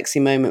like a sexy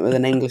moment with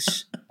an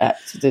English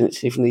actor, didn't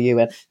she, from the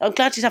UN. I'm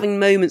glad she's having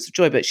moments of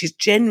joy, but she's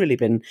generally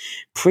been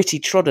pretty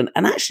trodden.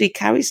 And actually,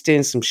 Carrie's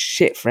doing some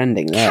shit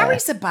friending there.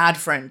 Carrie's a bad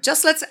friend.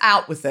 Just let's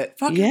out with it.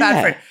 Fucking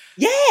bad friend.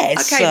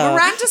 Yes. Okay,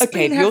 Miranda's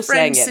been her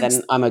friend since.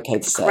 Then I'm okay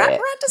to say it.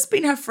 Miranda's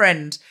been her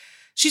friend.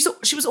 She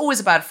was always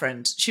a bad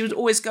friend. She would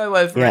always go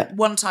over it.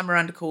 One time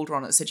Miranda called her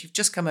on and said, you've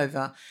just come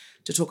over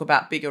to talk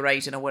about Bigger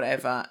Aiden or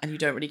whatever, and you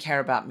don't really care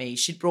about me.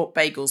 She'd brought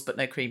bagels but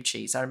no cream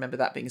cheese. I remember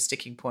that being a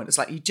sticking point. It's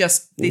like,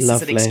 this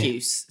is an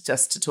excuse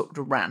just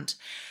to rant.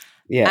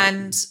 Yeah.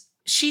 And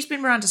she's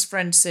been Miranda's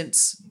friend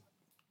since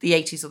the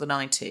 80s or the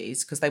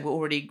 90s, because they were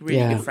already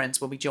really good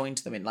friends when we joined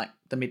them in like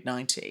the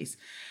mid-90s.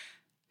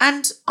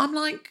 And I'm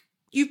like,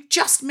 you've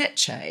just met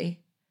Che,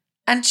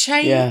 and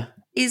Che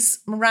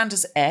is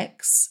Miranda's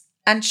ex,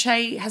 and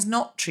Che has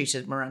not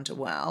treated Miranda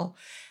well.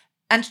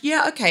 And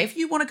if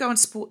you want to go and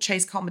support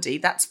Che's comedy,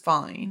 that's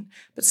fine.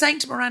 But saying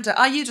to Miranda,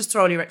 you just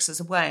throw all your exes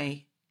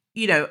away,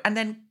 and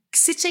then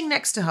sitting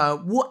next to her,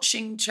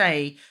 watching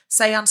Che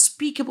say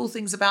unspeakable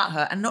things about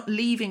her and not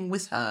leaving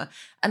with her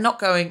and not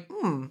going,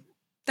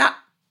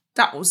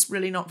 that was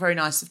really not very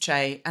nice of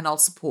Che, and I'll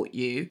support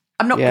you.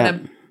 I'm not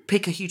going to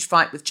pick a huge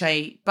fight with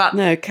Che, but...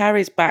 No,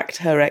 Carrie's backed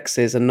her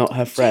exes and not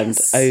her friend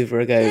over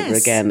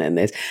again in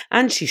this.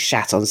 And she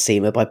shat on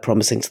Seema by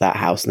promising to that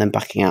house and then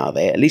backing out of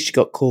it. At least she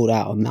got called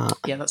out on that.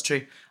 Yeah, that's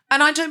true.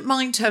 And I don't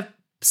mind her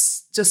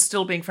just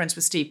still being friends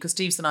with Steve, because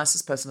Steve's the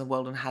nicest person in the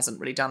world and hasn't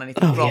really done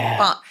anything wrong. Yeah.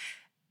 But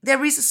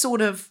there is a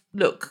sort of,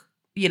 look,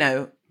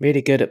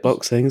 really good at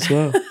boxing as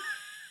well.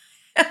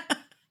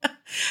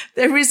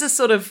 There is a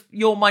sort of,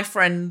 you're my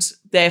friend,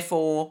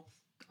 therefore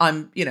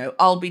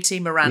I'll be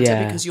Team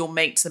Miranda because your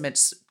mates are meant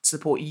to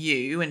support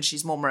you, and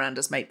she's more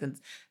Miranda's mate than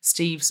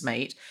Steve's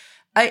mate.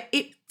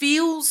 It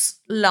feels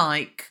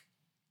like,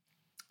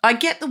 I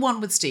get the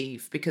one with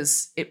Steve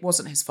because it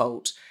wasn't his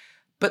fault,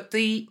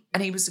 and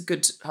he was a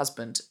good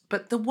husband.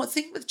 But the one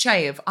thing with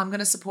Che of, I'm going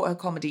to support her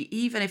comedy,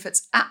 even if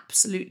it's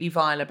absolutely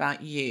vile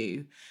about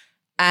you,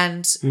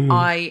 and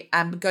I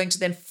am going to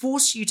then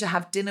force you to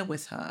have dinner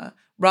with her,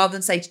 rather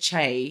than say to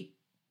Che,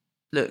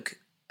 look,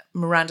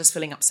 Miranda's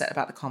feeling upset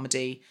about the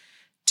comedy.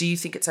 Do you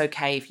think it's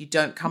okay if you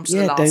don't come to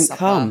the last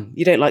supper? Yeah, don't come.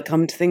 You don't like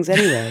coming to things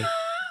anyway.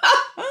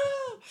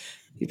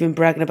 You've been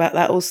bragging about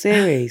that all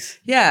series.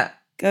 Yeah.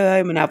 Go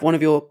home and have one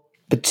of your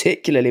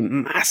particularly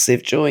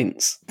massive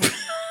joints.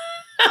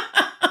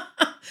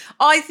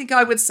 I think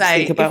I would say...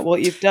 Think about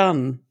what you've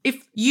done.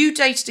 If you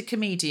dated a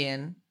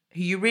comedian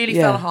who you really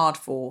fell hard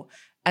for,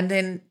 and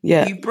then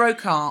you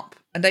broke up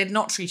and they'd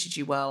not treated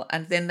you well,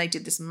 and then they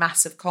did this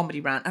massive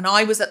comedy rant, and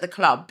I was at the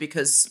club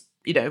because...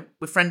 I'm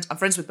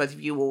friends with both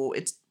of you, or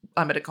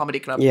I'm at a comedy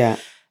club. Yeah.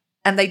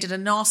 And they did a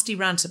nasty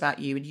rant about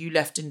you and you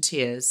left in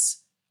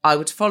tears. I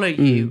would follow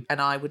you and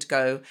I would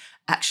go,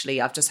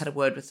 actually, I've just had a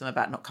word with them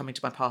about not coming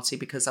to my party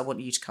because I want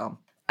you to come.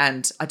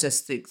 And I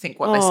just think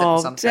what they said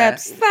was unfair.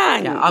 Debs,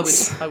 thanks.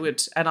 Yeah, I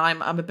would. And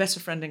I'm a better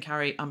friend than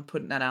Carrie. I'm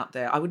putting that out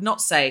there. I would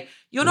not say,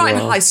 you're not in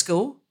high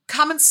school.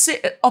 Come and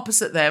sit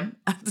opposite them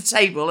at the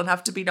table and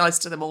have to be nice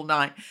to them all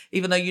night,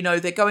 even though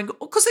they're going,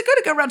 because they're going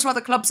to go around to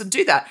other clubs and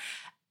do that.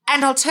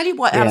 And I'll tell you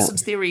what,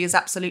 Alison's theory is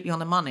absolutely on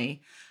the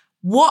money.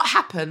 What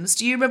happens?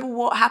 Do you remember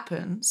what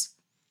happens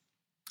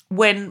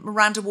when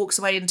Miranda walks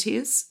away in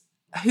tears?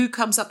 Who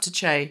comes up to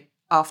Che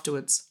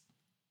afterwards?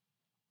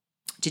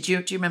 Do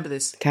you remember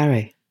this?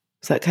 Carrie.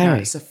 Was that Carrie?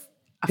 No, it's a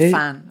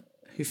fan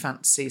who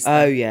fancies them.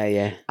 Oh,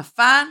 yeah. A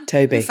fan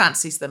Toby. who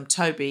fancies them.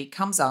 Toby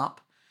comes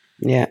up.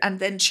 Yeah. And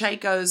then Che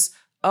goes,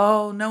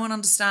 oh, no one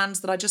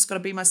understands that I just got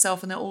to be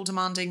myself, and they're all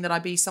demanding that I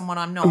be someone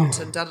I'm not,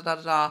 and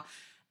da-da-da-da-da.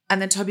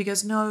 And then Toby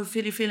goes, no,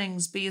 feel your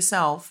feelings, be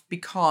yourself,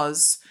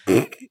 because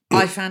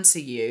I fancy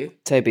you.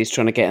 Toby's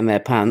trying to get in their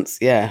pants,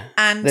 yeah.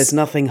 And there's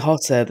nothing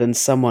hotter than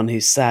someone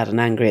who's sad and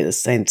angry at the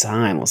same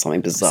time, or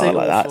something bizarre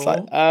like that. It's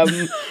like,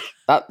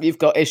 that you've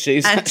got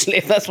issues, actually,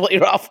 if that's what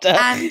you're after.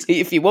 And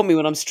if you want me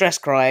when I'm stress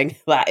crying,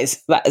 that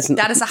is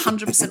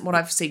 100% what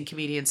I've seen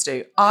comedians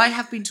do. I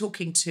have been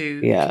talking to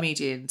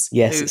comedians.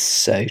 Yes, it's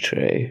so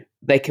true.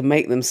 They can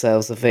make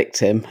themselves a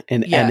victim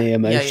in any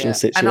emotional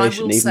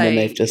situation, even when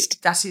they've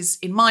just... That is,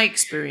 in my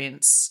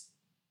experience,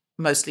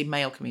 mostly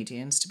male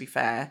comedians, to be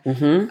fair.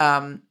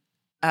 Mm-hmm.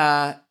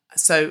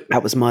 So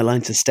that was my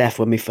line to Steph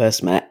when we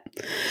first met.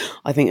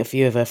 I think a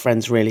few of her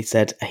friends really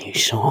said, are you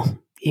sure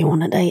you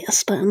want to date a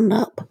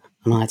stand-up?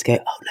 And I had to go,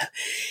 oh no.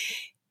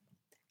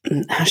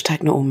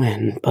 Hashtag not all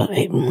men, but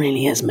it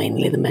really is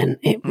mainly the men.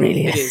 It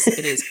really is.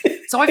 It is.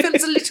 So I feel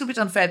it's a little bit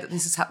unfair that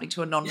this is happening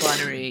to a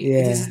non-binary.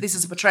 Yeah. This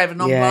is a portrayal of a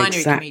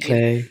non-binary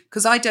comedian.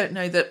 Because I don't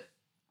know that.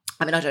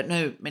 I mean, I don't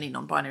know many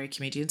non-binary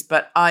comedians,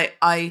 but I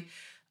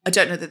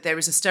don't know that there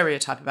is a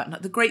stereotype about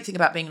it. The great thing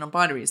about being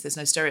non-binary is there's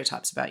no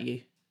stereotypes about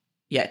you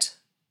yet.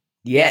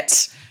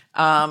 But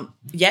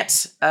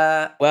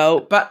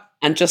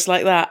and just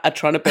like that, I'm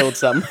trying to build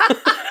some,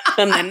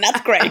 and then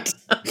that's great.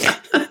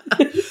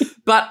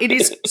 But it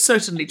is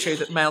certainly true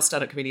that male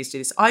stand-up comedians do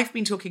this. I've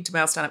been talking to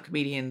male stand-up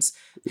comedians,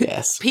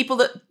 people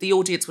that the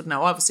audience would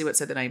know. I obviously won't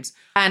say their names.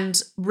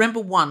 And remember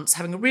once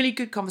having a really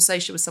good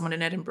conversation with someone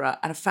in Edinburgh,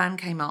 and a fan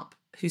came up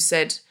who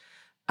said,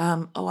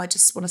 I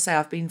just want to say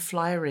I've been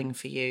flyering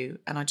for you,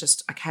 and I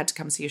had to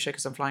come see your show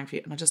because I'm flying for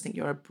you, and I just think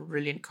you're a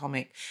brilliant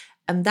comic.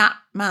 And that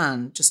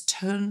man just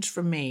turned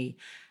from me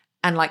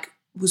and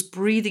was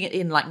breathing it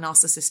in like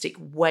narcissistic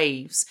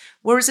waves.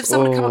 Whereas if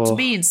someone had come up to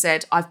me and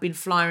said, I've been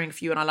flying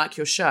for you and I like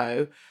your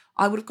show,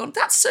 I would have gone,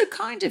 that's so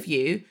kind of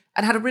you.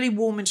 and had a really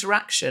warm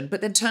interaction,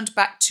 but then turned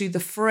back to the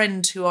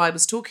friend who I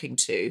was talking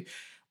to,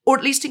 or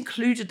at least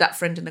included that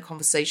friend in the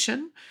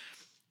conversation.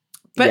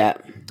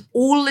 But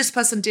all this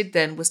person did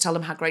then was tell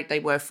them how great they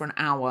were for an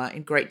hour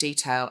in great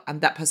detail, and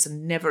that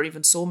person never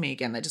even saw me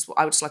again.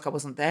 I was like I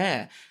wasn't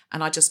there,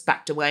 and I just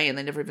backed away, and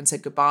they never even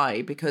said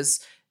goodbye because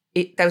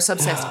they were so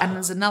obsessed. And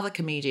there's another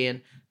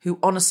comedian who,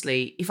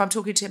 honestly, if I'm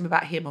talking to him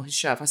about him or his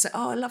show, if I say,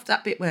 "Oh, I love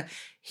that bit where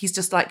he's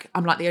just like,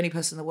 I'm like the only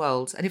person in the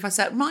world," and if I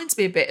say, "It reminds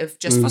me a bit of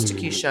just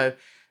Fostekew's show,"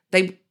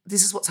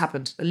 this is what's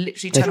happened. They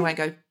literally turn away and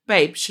go,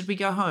 "Babe, should we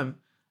go home?"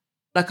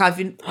 Like I've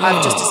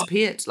just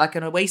disappeared, like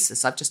an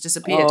oasis. I've just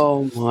disappeared.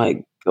 Oh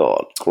my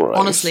God, gross.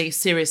 Honestly,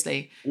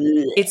 seriously,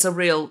 it's a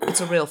real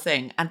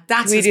thing, and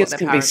that's what they're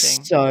can parodying. Be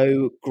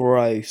so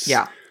gross.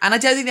 Yeah, and I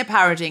don't think they're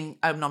parodying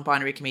a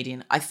non-binary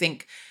comedian. I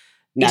think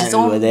it is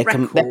on they're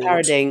record. They're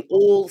parodying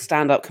all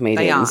stand-up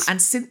comedians. They are.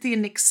 And Cynthia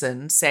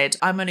Nixon said,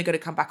 "I'm only going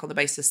to come back on the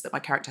basis that my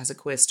character has a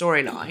queer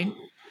storyline."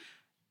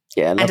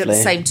 Yeah, lovely. And at the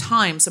same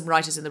time, some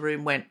writers in the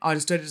room went, "I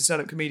just dated a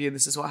stand-up comedian.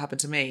 This is what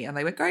happened to me." And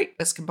they went, "Great,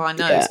 let's combine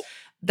those." Yeah.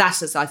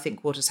 That is, I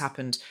think, what has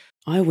happened.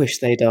 I wish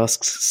they'd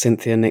asked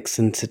Cynthia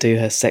Nixon to do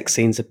her sex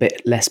scenes a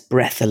bit less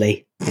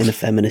breathily in a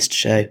feminist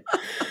show.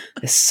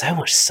 There's so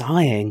much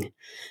sighing.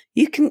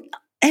 You can,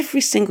 every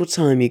single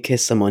time you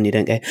kiss someone, you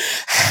don't go,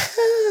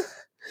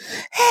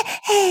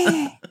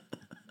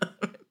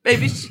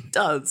 Maybe she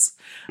does,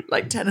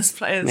 like tennis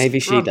players. Maybe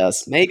she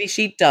does,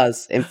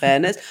 in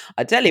fairness.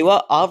 I tell you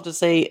what, I'll have to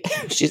say,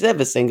 if she's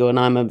ever single and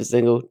I'm ever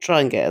single,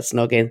 try and get a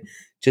snog in,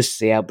 just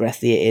see how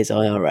breathy it is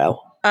IRL.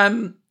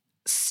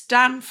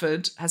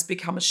 Stanford has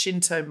become a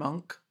Shinto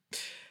monk.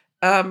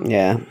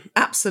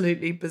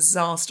 Absolutely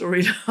bizarre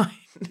storyline.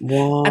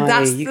 Why? And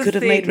that's you could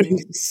have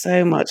made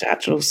so much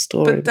actual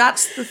story. But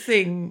that's the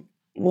thing.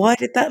 Why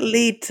did that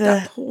lead to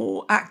that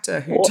poor actor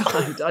who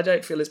died? I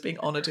don't feel is being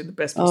honoured in the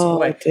best possible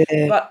way.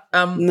 Dear. But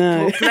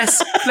no. Well,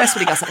 bless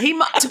Willie Garson.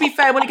 To be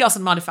fair, Willie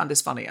Garson might have found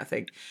this funny. I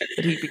think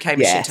that he became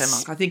a Shinto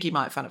monk. I think he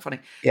might have found it funny.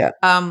 Yeah.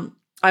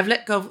 I've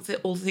let go of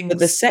all things. But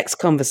the sex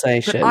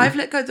conversation. But I've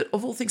let go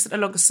of all things that no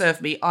longer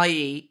serve me,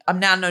 i.e. I'm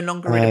now no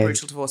longer in a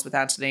brutal divorce with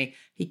Anthony.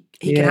 He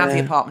can have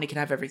the apartment, he can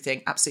have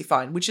everything, absolutely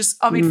fine. Which is,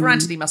 I mean, for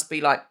Anthony must be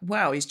like,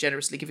 wow, he's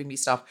generously giving me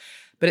stuff.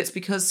 But it's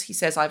because he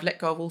says, I've let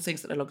go of all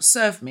things that no longer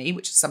serve me,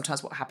 which is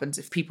sometimes what happens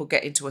if people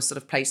get into a sort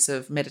of place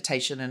of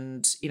meditation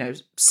and,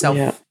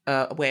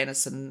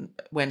 self-awareness and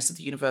awareness of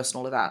the universe and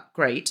all of that.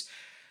 Great.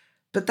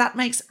 But that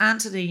makes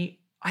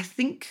Anthony, I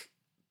think,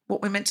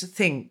 what we're meant to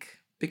think,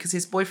 because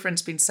his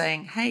boyfriend's been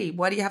saying, hey,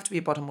 why do you have to be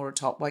a bottom or a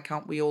top? Why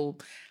can't we all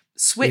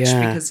switch?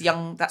 Because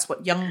that's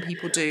what young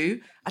people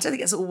do. I don't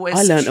think it's always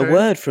I learned true. A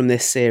word from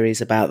this series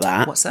about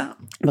that. What's that?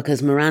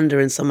 Because Miranda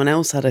and someone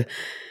else had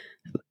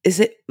is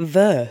it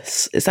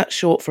verse? Is that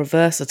short for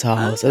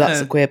versatile? So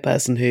that's a queer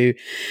person who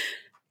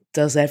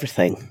does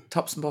everything.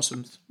 Tops and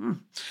bottoms.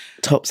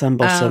 Tops and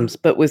bottoms.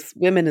 But with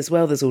women as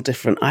well, there's all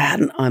different.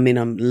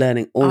 I'm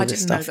learning all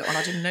this stuff.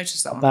 I didn't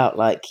notice that one. About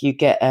like you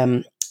get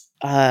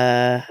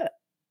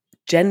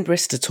Jen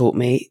Brister taught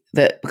me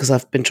that, because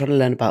I've been trying to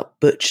learn about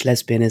butch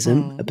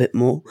lesbianism a bit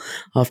more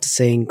after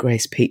seeing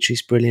Grace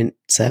Petrie's brilliant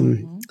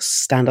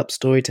stand-up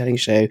storytelling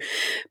show,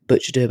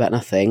 Butch You Do About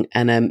Nothing.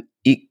 And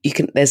you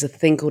can. There's a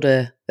thing called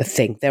a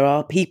thing. There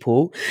are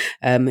people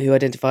who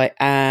identify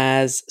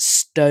as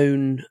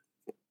stone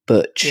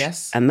butch.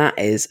 Yes. And that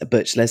is a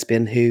butch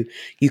lesbian who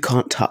you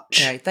can't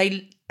touch. Yeah,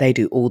 they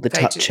do all the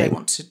touching. They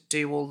want to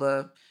do all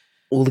the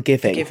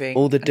giving,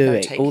 all the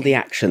doing, all the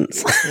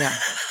actions. Yeah.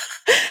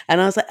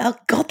 And I was like, oh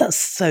God, that's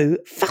so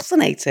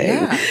fascinating.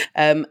 Yeah.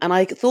 And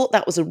I thought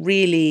that was a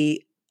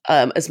really,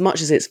 as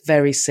much as it's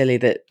very silly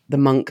that the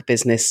monk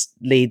business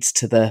leads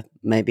to the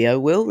maybe I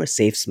will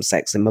receive some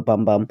sex in my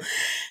bum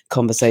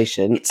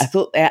conversation. I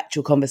thought the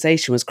actual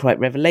conversation was quite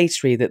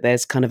revelatory, that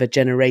there's kind of a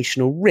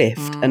generational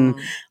rift. And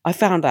I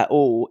found out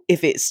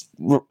if it's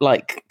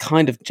like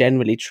kind of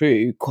generally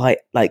true, quite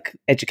like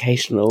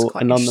educational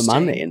and on the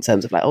money in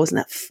terms of like, isn't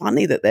that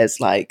funny that there's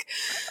like,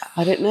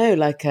 I don't know,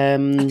 like I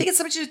think it's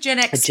something to Gen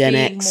X, a Gen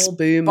X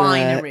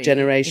boomer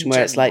generation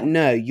where it's like,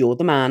 no, you're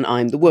the man,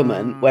 I'm the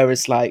woman.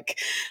 Whereas like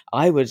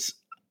my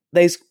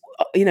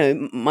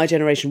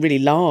generation really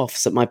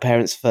laughs at my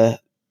parents for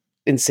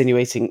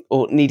insinuating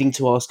or needing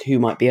to ask who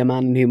might be a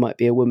man and who might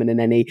be a woman in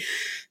any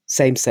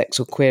same-sex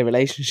or queer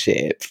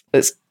relationship.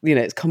 It's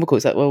comical.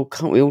 It's like, well,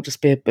 can't we all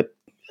just be a bit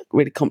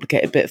really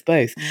complicated bit of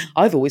both?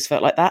 I've always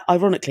felt like that,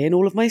 ironically, in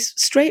all of my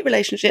straight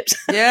relationships.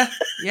 Yeah.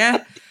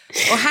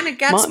 Well, Hannah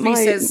Gadsby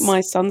says my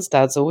son's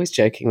dad's always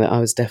joking that I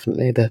was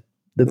definitely the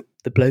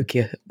bloke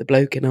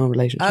in our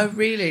relationship. Oh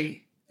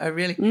really?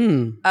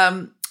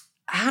 Hannah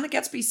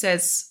Gadsby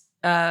says,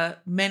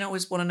 men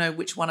always want to know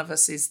which one of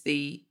us is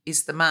the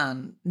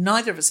man.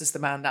 Neither of us is the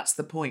man. That's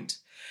the point.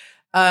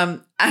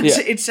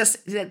 It's just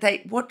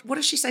what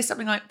does she say?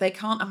 Something like they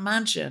can't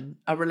imagine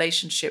a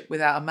relationship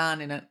without a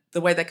man in it,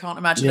 the way they can't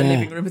imagine a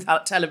living room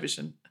without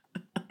television.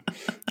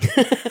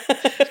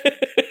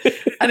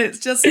 And it's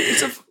just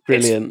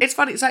brilliant. It's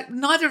funny. It's like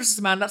neither of us is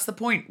a man. That's the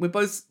point. We're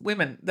both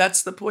women.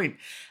 That's the point.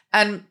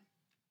 And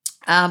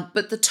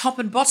But the top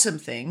and bottom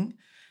thing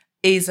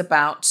is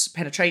about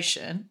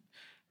penetration.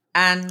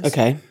 And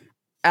Okay.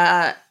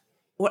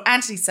 what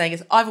Anthony's saying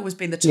is I've always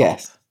been the top.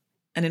 Yes.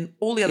 And in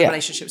all the other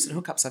relationships and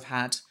hookups I've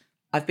had,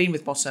 I've been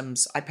with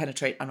bottoms. I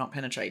penetrate. I'm not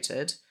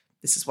penetrated.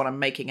 This is what I'm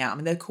making out. I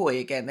mean, they're coy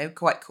again. They're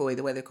quite coy,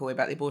 the way they're coy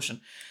about the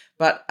abortion.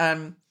 But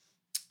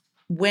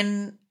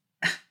when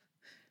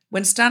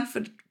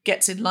Stanford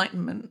gets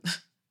enlightenment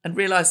and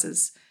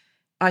realises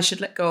I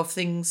should let go of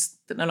things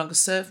that no longer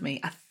serve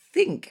me, I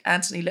think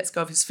Anthony lets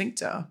go of his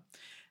sphincter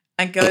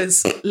and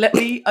goes, let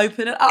me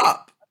open it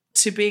up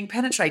to being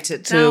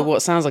penetrated. To now,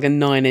 what sounds like a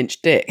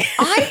 9-inch dick.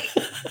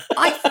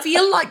 I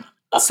feel like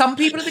some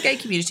people in the gay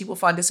community will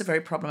find this a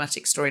very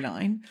problematic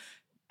storyline.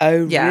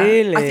 Oh, Yeah,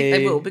 really? I think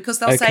they will, because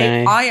they'll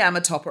say, I am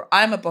a top or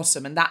I am a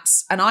bottom, and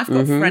I've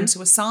got friends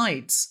who are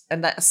sides,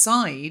 and that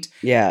aside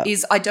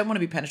is I don't want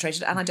to be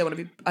penetrated and I don't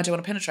want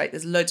to penetrate.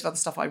 There's loads of other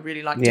stuff I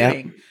really like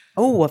doing.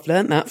 Oh, I've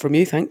learned that from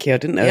you. Thank you. I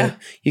didn't know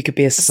you could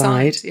be a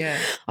side. Yeah.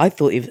 I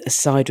thought a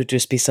side would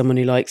just be someone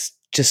who likes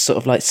just sort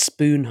of like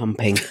spoon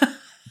humping.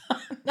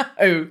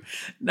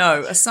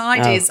 No. A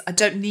side is I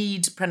don't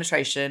need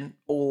penetration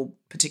or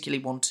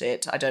particularly want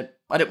it. I don't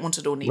want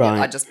it or need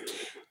it.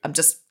 I'm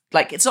just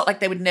like, it's not like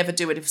they would never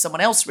do it if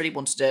someone else really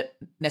wanted it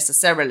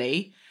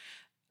necessarily.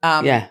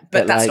 But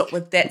that's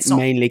like, not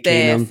mainly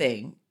their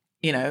thing.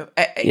 You know,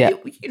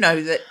 you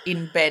know that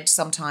in bed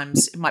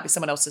sometimes it might be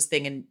someone else's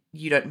thing and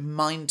you don't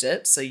mind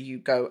it, so you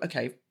go,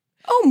 okay,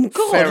 oh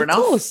God, fair enough.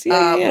 Course.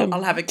 Yeah.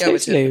 I'll have a go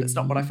at it, but it's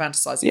not what I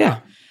fantasize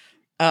about.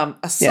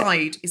 A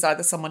side is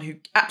either someone who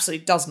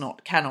absolutely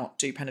cannot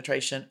do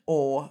penetration,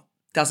 or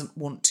doesn't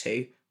want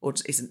to, or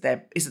isn't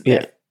there.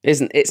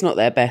 It's not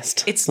their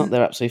best. It's not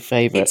their absolute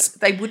favourite.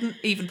 They wouldn't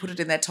even put it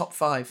in their top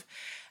 5,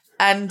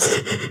 and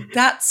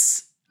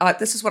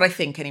this is what I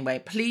think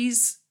anyway.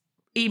 Please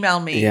email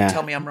me and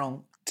tell me I'm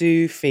wrong.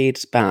 Do feed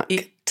back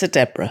to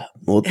Deborah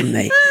more than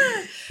me.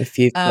 If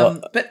you've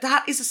got but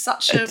that is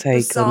such a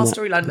bizarre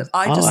storyline that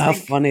I just how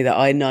think... funny that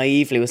I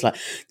naively was like,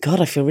 God,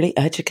 I feel really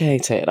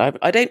educated. I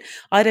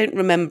don't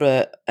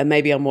remember, and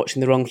maybe I'm watching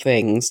the wrong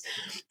things.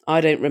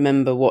 I don't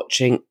remember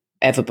watching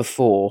ever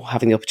before,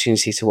 having the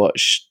opportunity to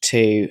watch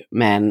two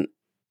men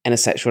in a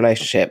sexual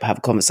relationship have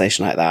a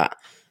conversation like that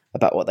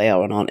about what they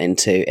are and aren't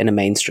into in a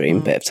mainstream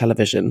bit of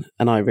television.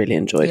 And I really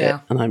enjoyed it.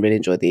 And I really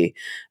enjoyed the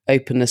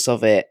openness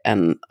of it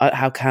and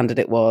how candid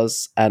it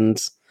was. And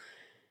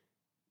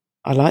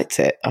I liked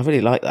it. I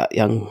really liked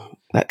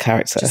that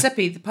character.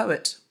 Giuseppe, the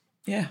poet.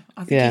 Yeah,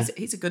 I think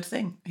he's a good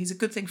thing. He's a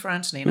good thing for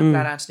Anthony. And I'm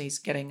glad Anthony's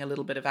getting a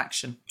little bit of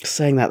action.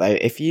 Saying that though,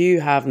 if you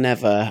have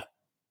never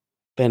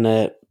been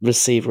a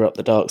receiver up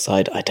the dark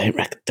side, I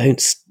don't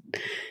start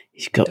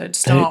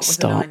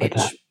with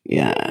that.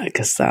 Yeah,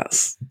 because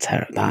that's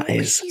terrible. That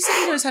is. He said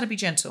he knows how to be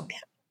gentle.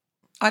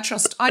 I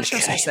trust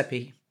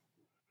Giuseppe.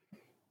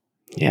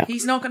 Yeah,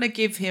 he's not going to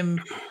give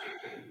him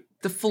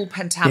the full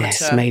pentameter.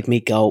 Yes, made me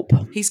gulp.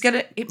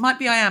 It might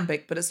be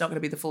iambic, but it's not going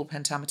to be the full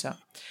pentameter.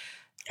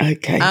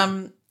 Okay.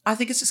 I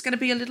think it's just going to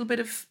be a little bit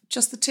of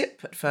just the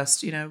tip at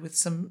first, with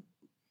some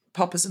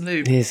poppers and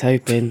lube. He's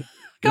hoping.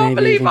 Can't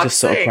maybe believe I'm just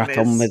sort of crack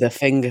on with a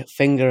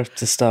finger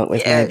to start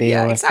with, maybe.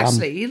 Yeah, or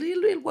exactly.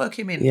 He'll work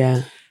him in.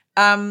 Yeah.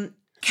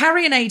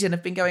 Carrie and Aidan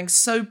have been going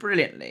so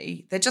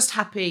brilliantly. They're just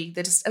happy.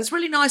 It's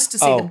really nice to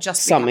see them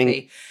just be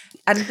happy.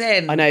 And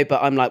then I know,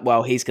 but I'm like,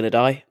 well, he's going to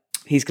die.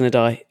 He's going to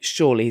die.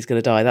 Surely he's going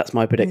to die. That's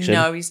my prediction.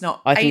 No, he's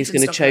not. I think he's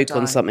going to choke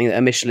on something that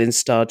a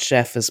Michelin-starred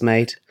chef has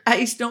made.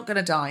 He's not going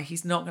to die.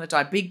 He's not going to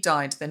die. Big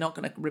died. They're not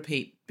going to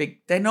repeat.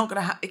 Big. They're not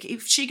going to have.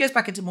 If she goes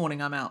back into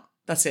mourning, I'm out.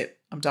 That's it.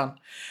 I'm done.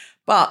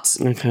 But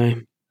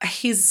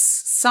his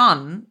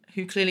son,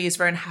 who clearly is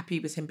very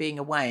unhappy with him being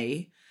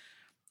away,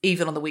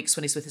 even on the weeks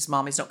when he's with his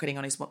mum, he's not getting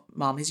on his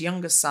mum. His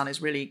youngest son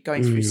is really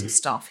going through some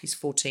stuff. He's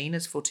 14,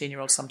 as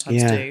 14-year-olds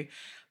sometimes do.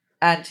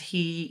 And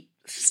he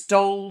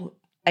stole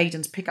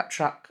Aidan's pickup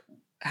truck,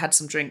 had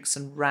some drinks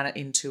and ran it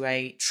into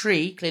a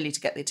tree, clearly to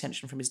get the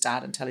attention from his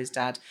dad and tell his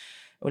dad,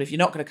 well, if you're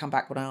not going to come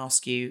back when I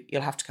ask you,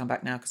 you'll have to come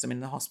back now because I'm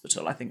in the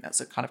hospital. I think that's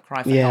a kind of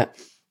cry for help.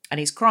 And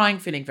he's crying,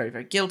 feeling very,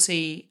 very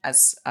guilty,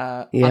 as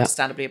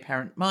understandably a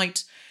parent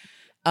might.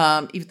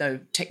 Even though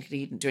technically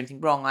he didn't do anything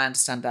wrong, I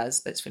understand that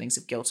as those feelings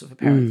of guilt of a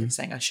parent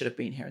saying, I should have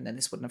been here and then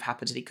this wouldn't have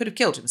happened. And he could have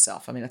killed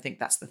himself. I mean, I think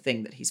that's the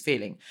thing that he's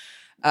feeling.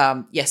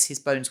 Yes, his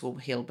bones will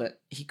heal,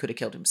 but he could have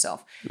killed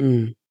himself.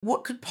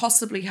 What could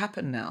possibly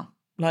happen now?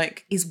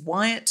 Like, is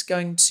Wyatt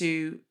going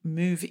to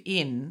move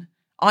in?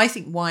 I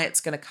think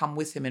Wyatt's going to come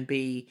with him and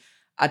be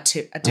a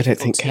difficult I don't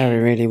think team. Carrie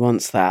really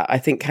wants that. I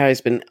think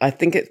it's been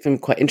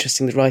quite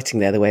interesting, the writing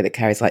there, the way that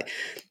Carrie's like,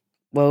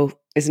 well,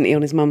 isn't he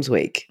on his mum's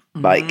week?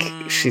 Like,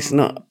 she's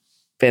not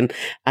been.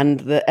 And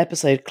the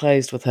episode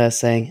closed with her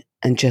saying,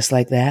 and just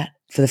like that,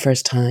 for the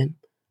first time,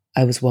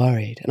 I was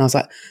worried. And I was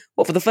like,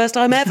 what, for the first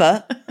time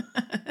ever?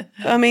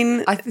 I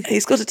mean,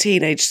 he's got a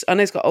teenage, I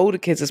know he's got older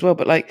kids as well,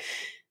 but like,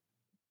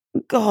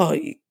 God,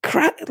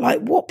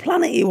 like, what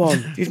planet are you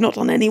on? You've not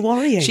done any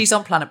worrying. She's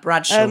on planet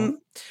Bradshaw.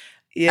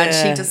 Yeah. And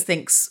she just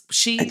thinks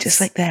And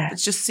just like that,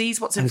 just sees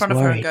what's I in was front of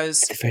her and worried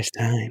goes, for the first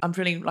time. I'm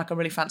feeling like I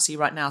really fancy you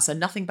right now. So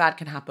nothing bad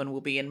can happen.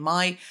 We'll be in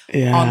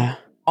Yeah.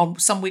 on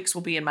some weeks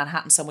we'll be in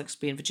Manhattan, some weeks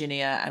we'll be in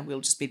Virginia, and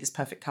we'll just be this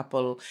perfect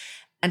couple.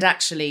 And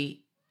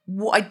actually,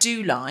 what I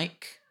do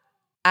like,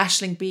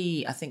 Aisling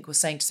B, I think, was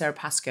saying to Sarah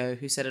Pascoe,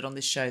 who said it on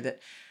this show,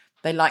 that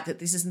they like that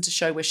this isn't a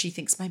show where she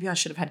thinks, maybe I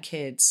should have had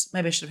kids.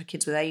 Maybe I should have had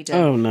kids with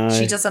Aidan. Oh, no.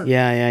 She doesn't.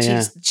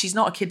 Yeah. She's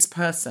not a kids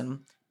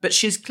person, but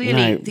she's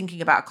clearly No.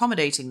 thinking about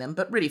accommodating them,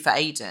 but really for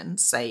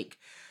Aidan's sake.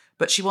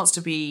 But she wants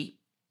to be,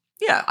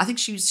 I think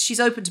she's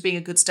open to being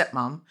a good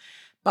stepmom.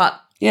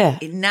 But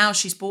now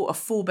she's bought a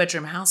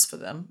 4-bedroom house for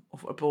them,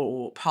 or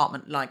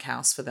apartment-like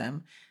house for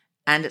them.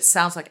 And it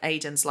sounds like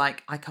Aidan's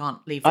like, I can't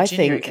leave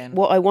Virginia again. I think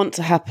what I want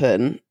to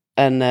happen,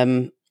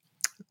 and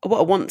what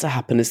I want to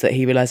happen is that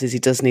he realises he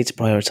does need to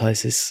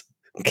prioritise his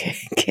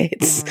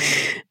kids,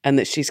 and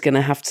that she's going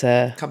to have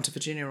to come to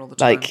Virginia all the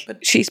time. Like,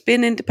 but she's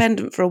been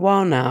independent for a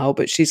while now,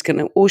 but she's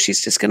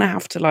just going to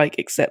have to like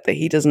accept that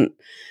he doesn't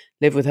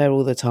live with her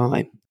all the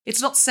time.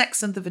 It's not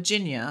Sex and the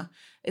Virginia;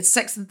 it's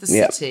Sex and the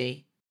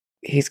City.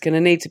 He's going to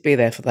need to be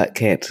there for that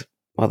kid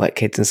while that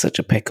kid's in such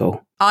a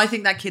pickle. I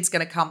think that kid's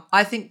going to come.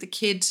 I think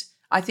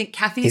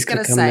Kathy's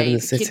going to say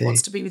the kid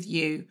wants to be with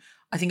you.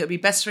 I think it would be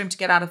best for him to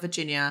get out of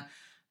Virginia,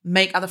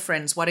 make other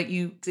friends. Why don't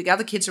you, the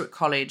other kids are at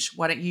college,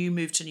 why don't you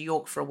move to New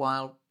York for a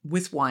while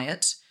with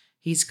Wyatt?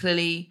 He's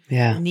clearly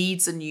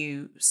needs a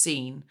new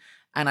scene.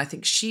 And I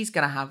think she's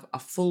going to have a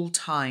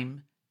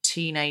full-time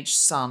teenage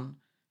son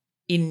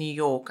in New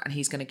York, and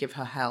he's going to give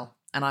her hell.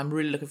 And I'm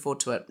really looking forward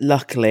to it.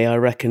 Luckily, I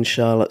reckon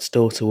Charlotte's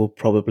daughter will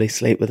probably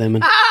sleep with him,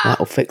 and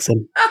that'll fix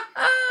him.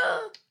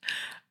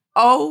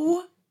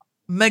 Oh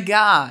my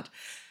God.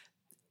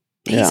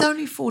 He's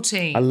only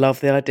 14. I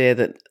love the idea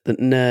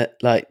that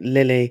like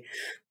Lily,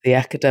 the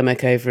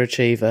academic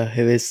overachiever,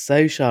 who is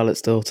so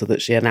Charlotte's daughter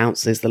that she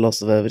announces the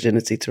loss of her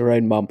virginity to her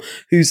own mum,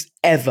 who's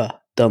ever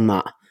done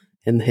that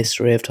in the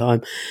history of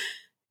time,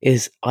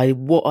 is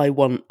what I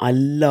want. I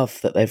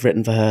love that they've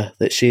written for her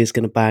that she is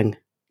going to bang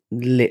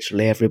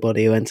literally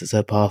everybody who enters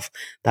her path.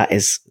 That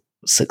is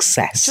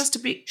success.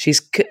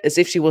 She's as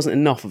if she wasn't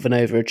enough of an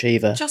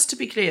overachiever. Just to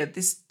be clear,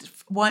 this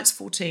Wyatt's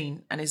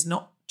 14 and is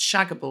not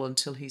shaggable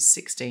until he's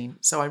 16.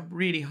 So I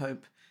really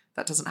hope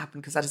that doesn't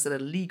happen, because that is an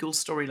illegal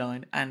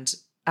storyline and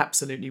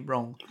absolutely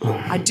wrong.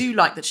 I do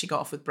like that she got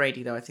off with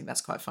Brady, though. I think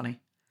that's quite funny.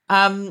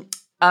 Jessica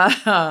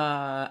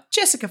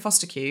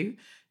Fostekew,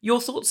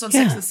 your thoughts on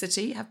Sex and the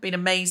City have been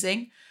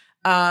amazing.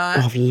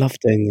 I've loved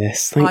doing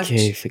this. Thank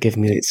you for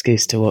giving me the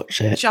excuse to watch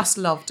it. Just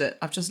loved it.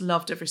 I've just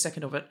loved every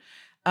second of it.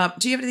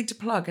 Do you have anything to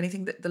plug?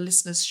 Anything that the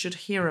listeners should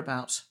hear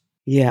about?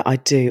 Yeah, I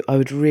do. I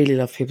would really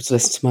love people to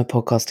listen to my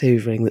podcast,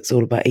 Hoovering, that's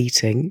all about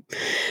eating.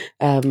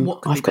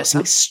 I've got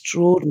some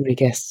extraordinary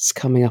guests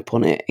coming up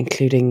on it,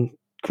 including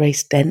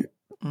Grace Dent,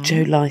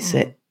 Joe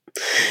Lycett,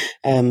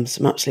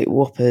 some absolute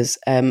whoppers.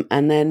 And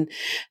then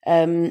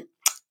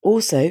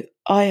also,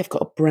 I have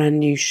got a brand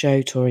new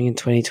show touring in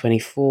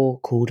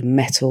 2024 called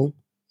Metal,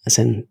 as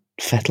in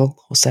fettle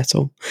or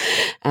settle.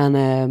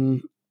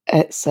 And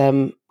it's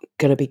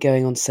going to be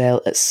going on sale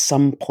at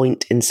some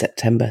point in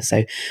September.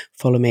 So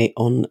follow me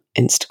on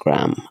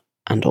Instagram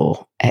and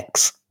or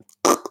X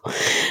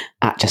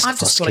at Jessica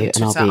Fostekew,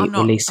 and I'll be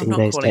releasing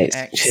those dates.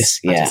 I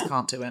just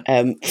can't do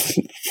it.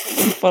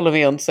 Follow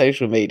me on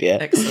social media.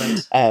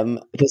 Excellent.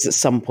 Because at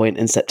some point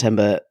in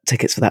September,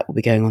 tickets for that will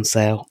be going on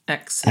sale.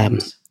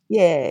 Excellent.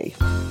 Yay.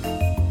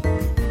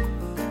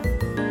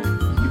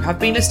 You have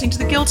been listening to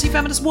The Guilty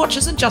Feminist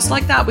Watchers, and just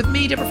like that, with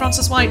me, Deborah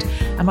Frances-White,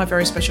 and my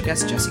very special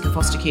guest, Jessica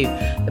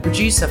Fostekew. The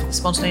producer for The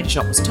Spontaneity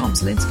Shop was Tom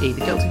Zielinski.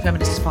 The Guilty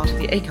Feminist is part of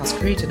the Acast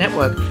Creator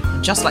Network,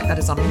 and Just Like That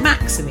is on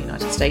Max in the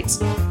United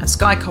States and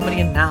Sky Comedy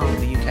and Now in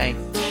the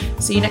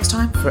UK. See you next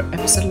time for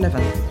episode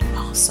 11, The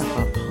Last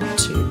Supper, Part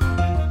 2,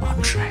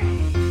 Entree.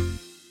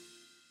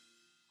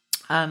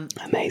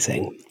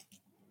 Amazing.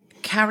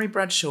 Carrie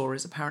Bradshaw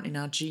is apparently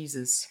now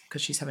Jesus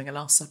because she's having a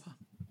Last Supper.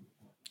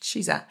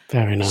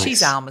 Very nice.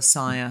 She's our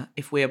Messiah.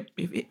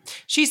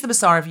 She's the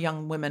Messiah of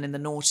young women in the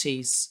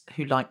noughties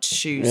who liked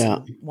shoes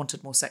and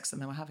wanted more sex than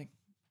they were having.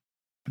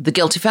 The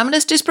Guilty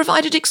Feminist is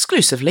provided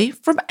exclusively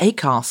from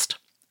Acast.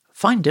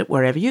 Find it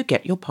wherever you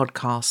get your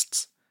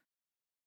podcasts.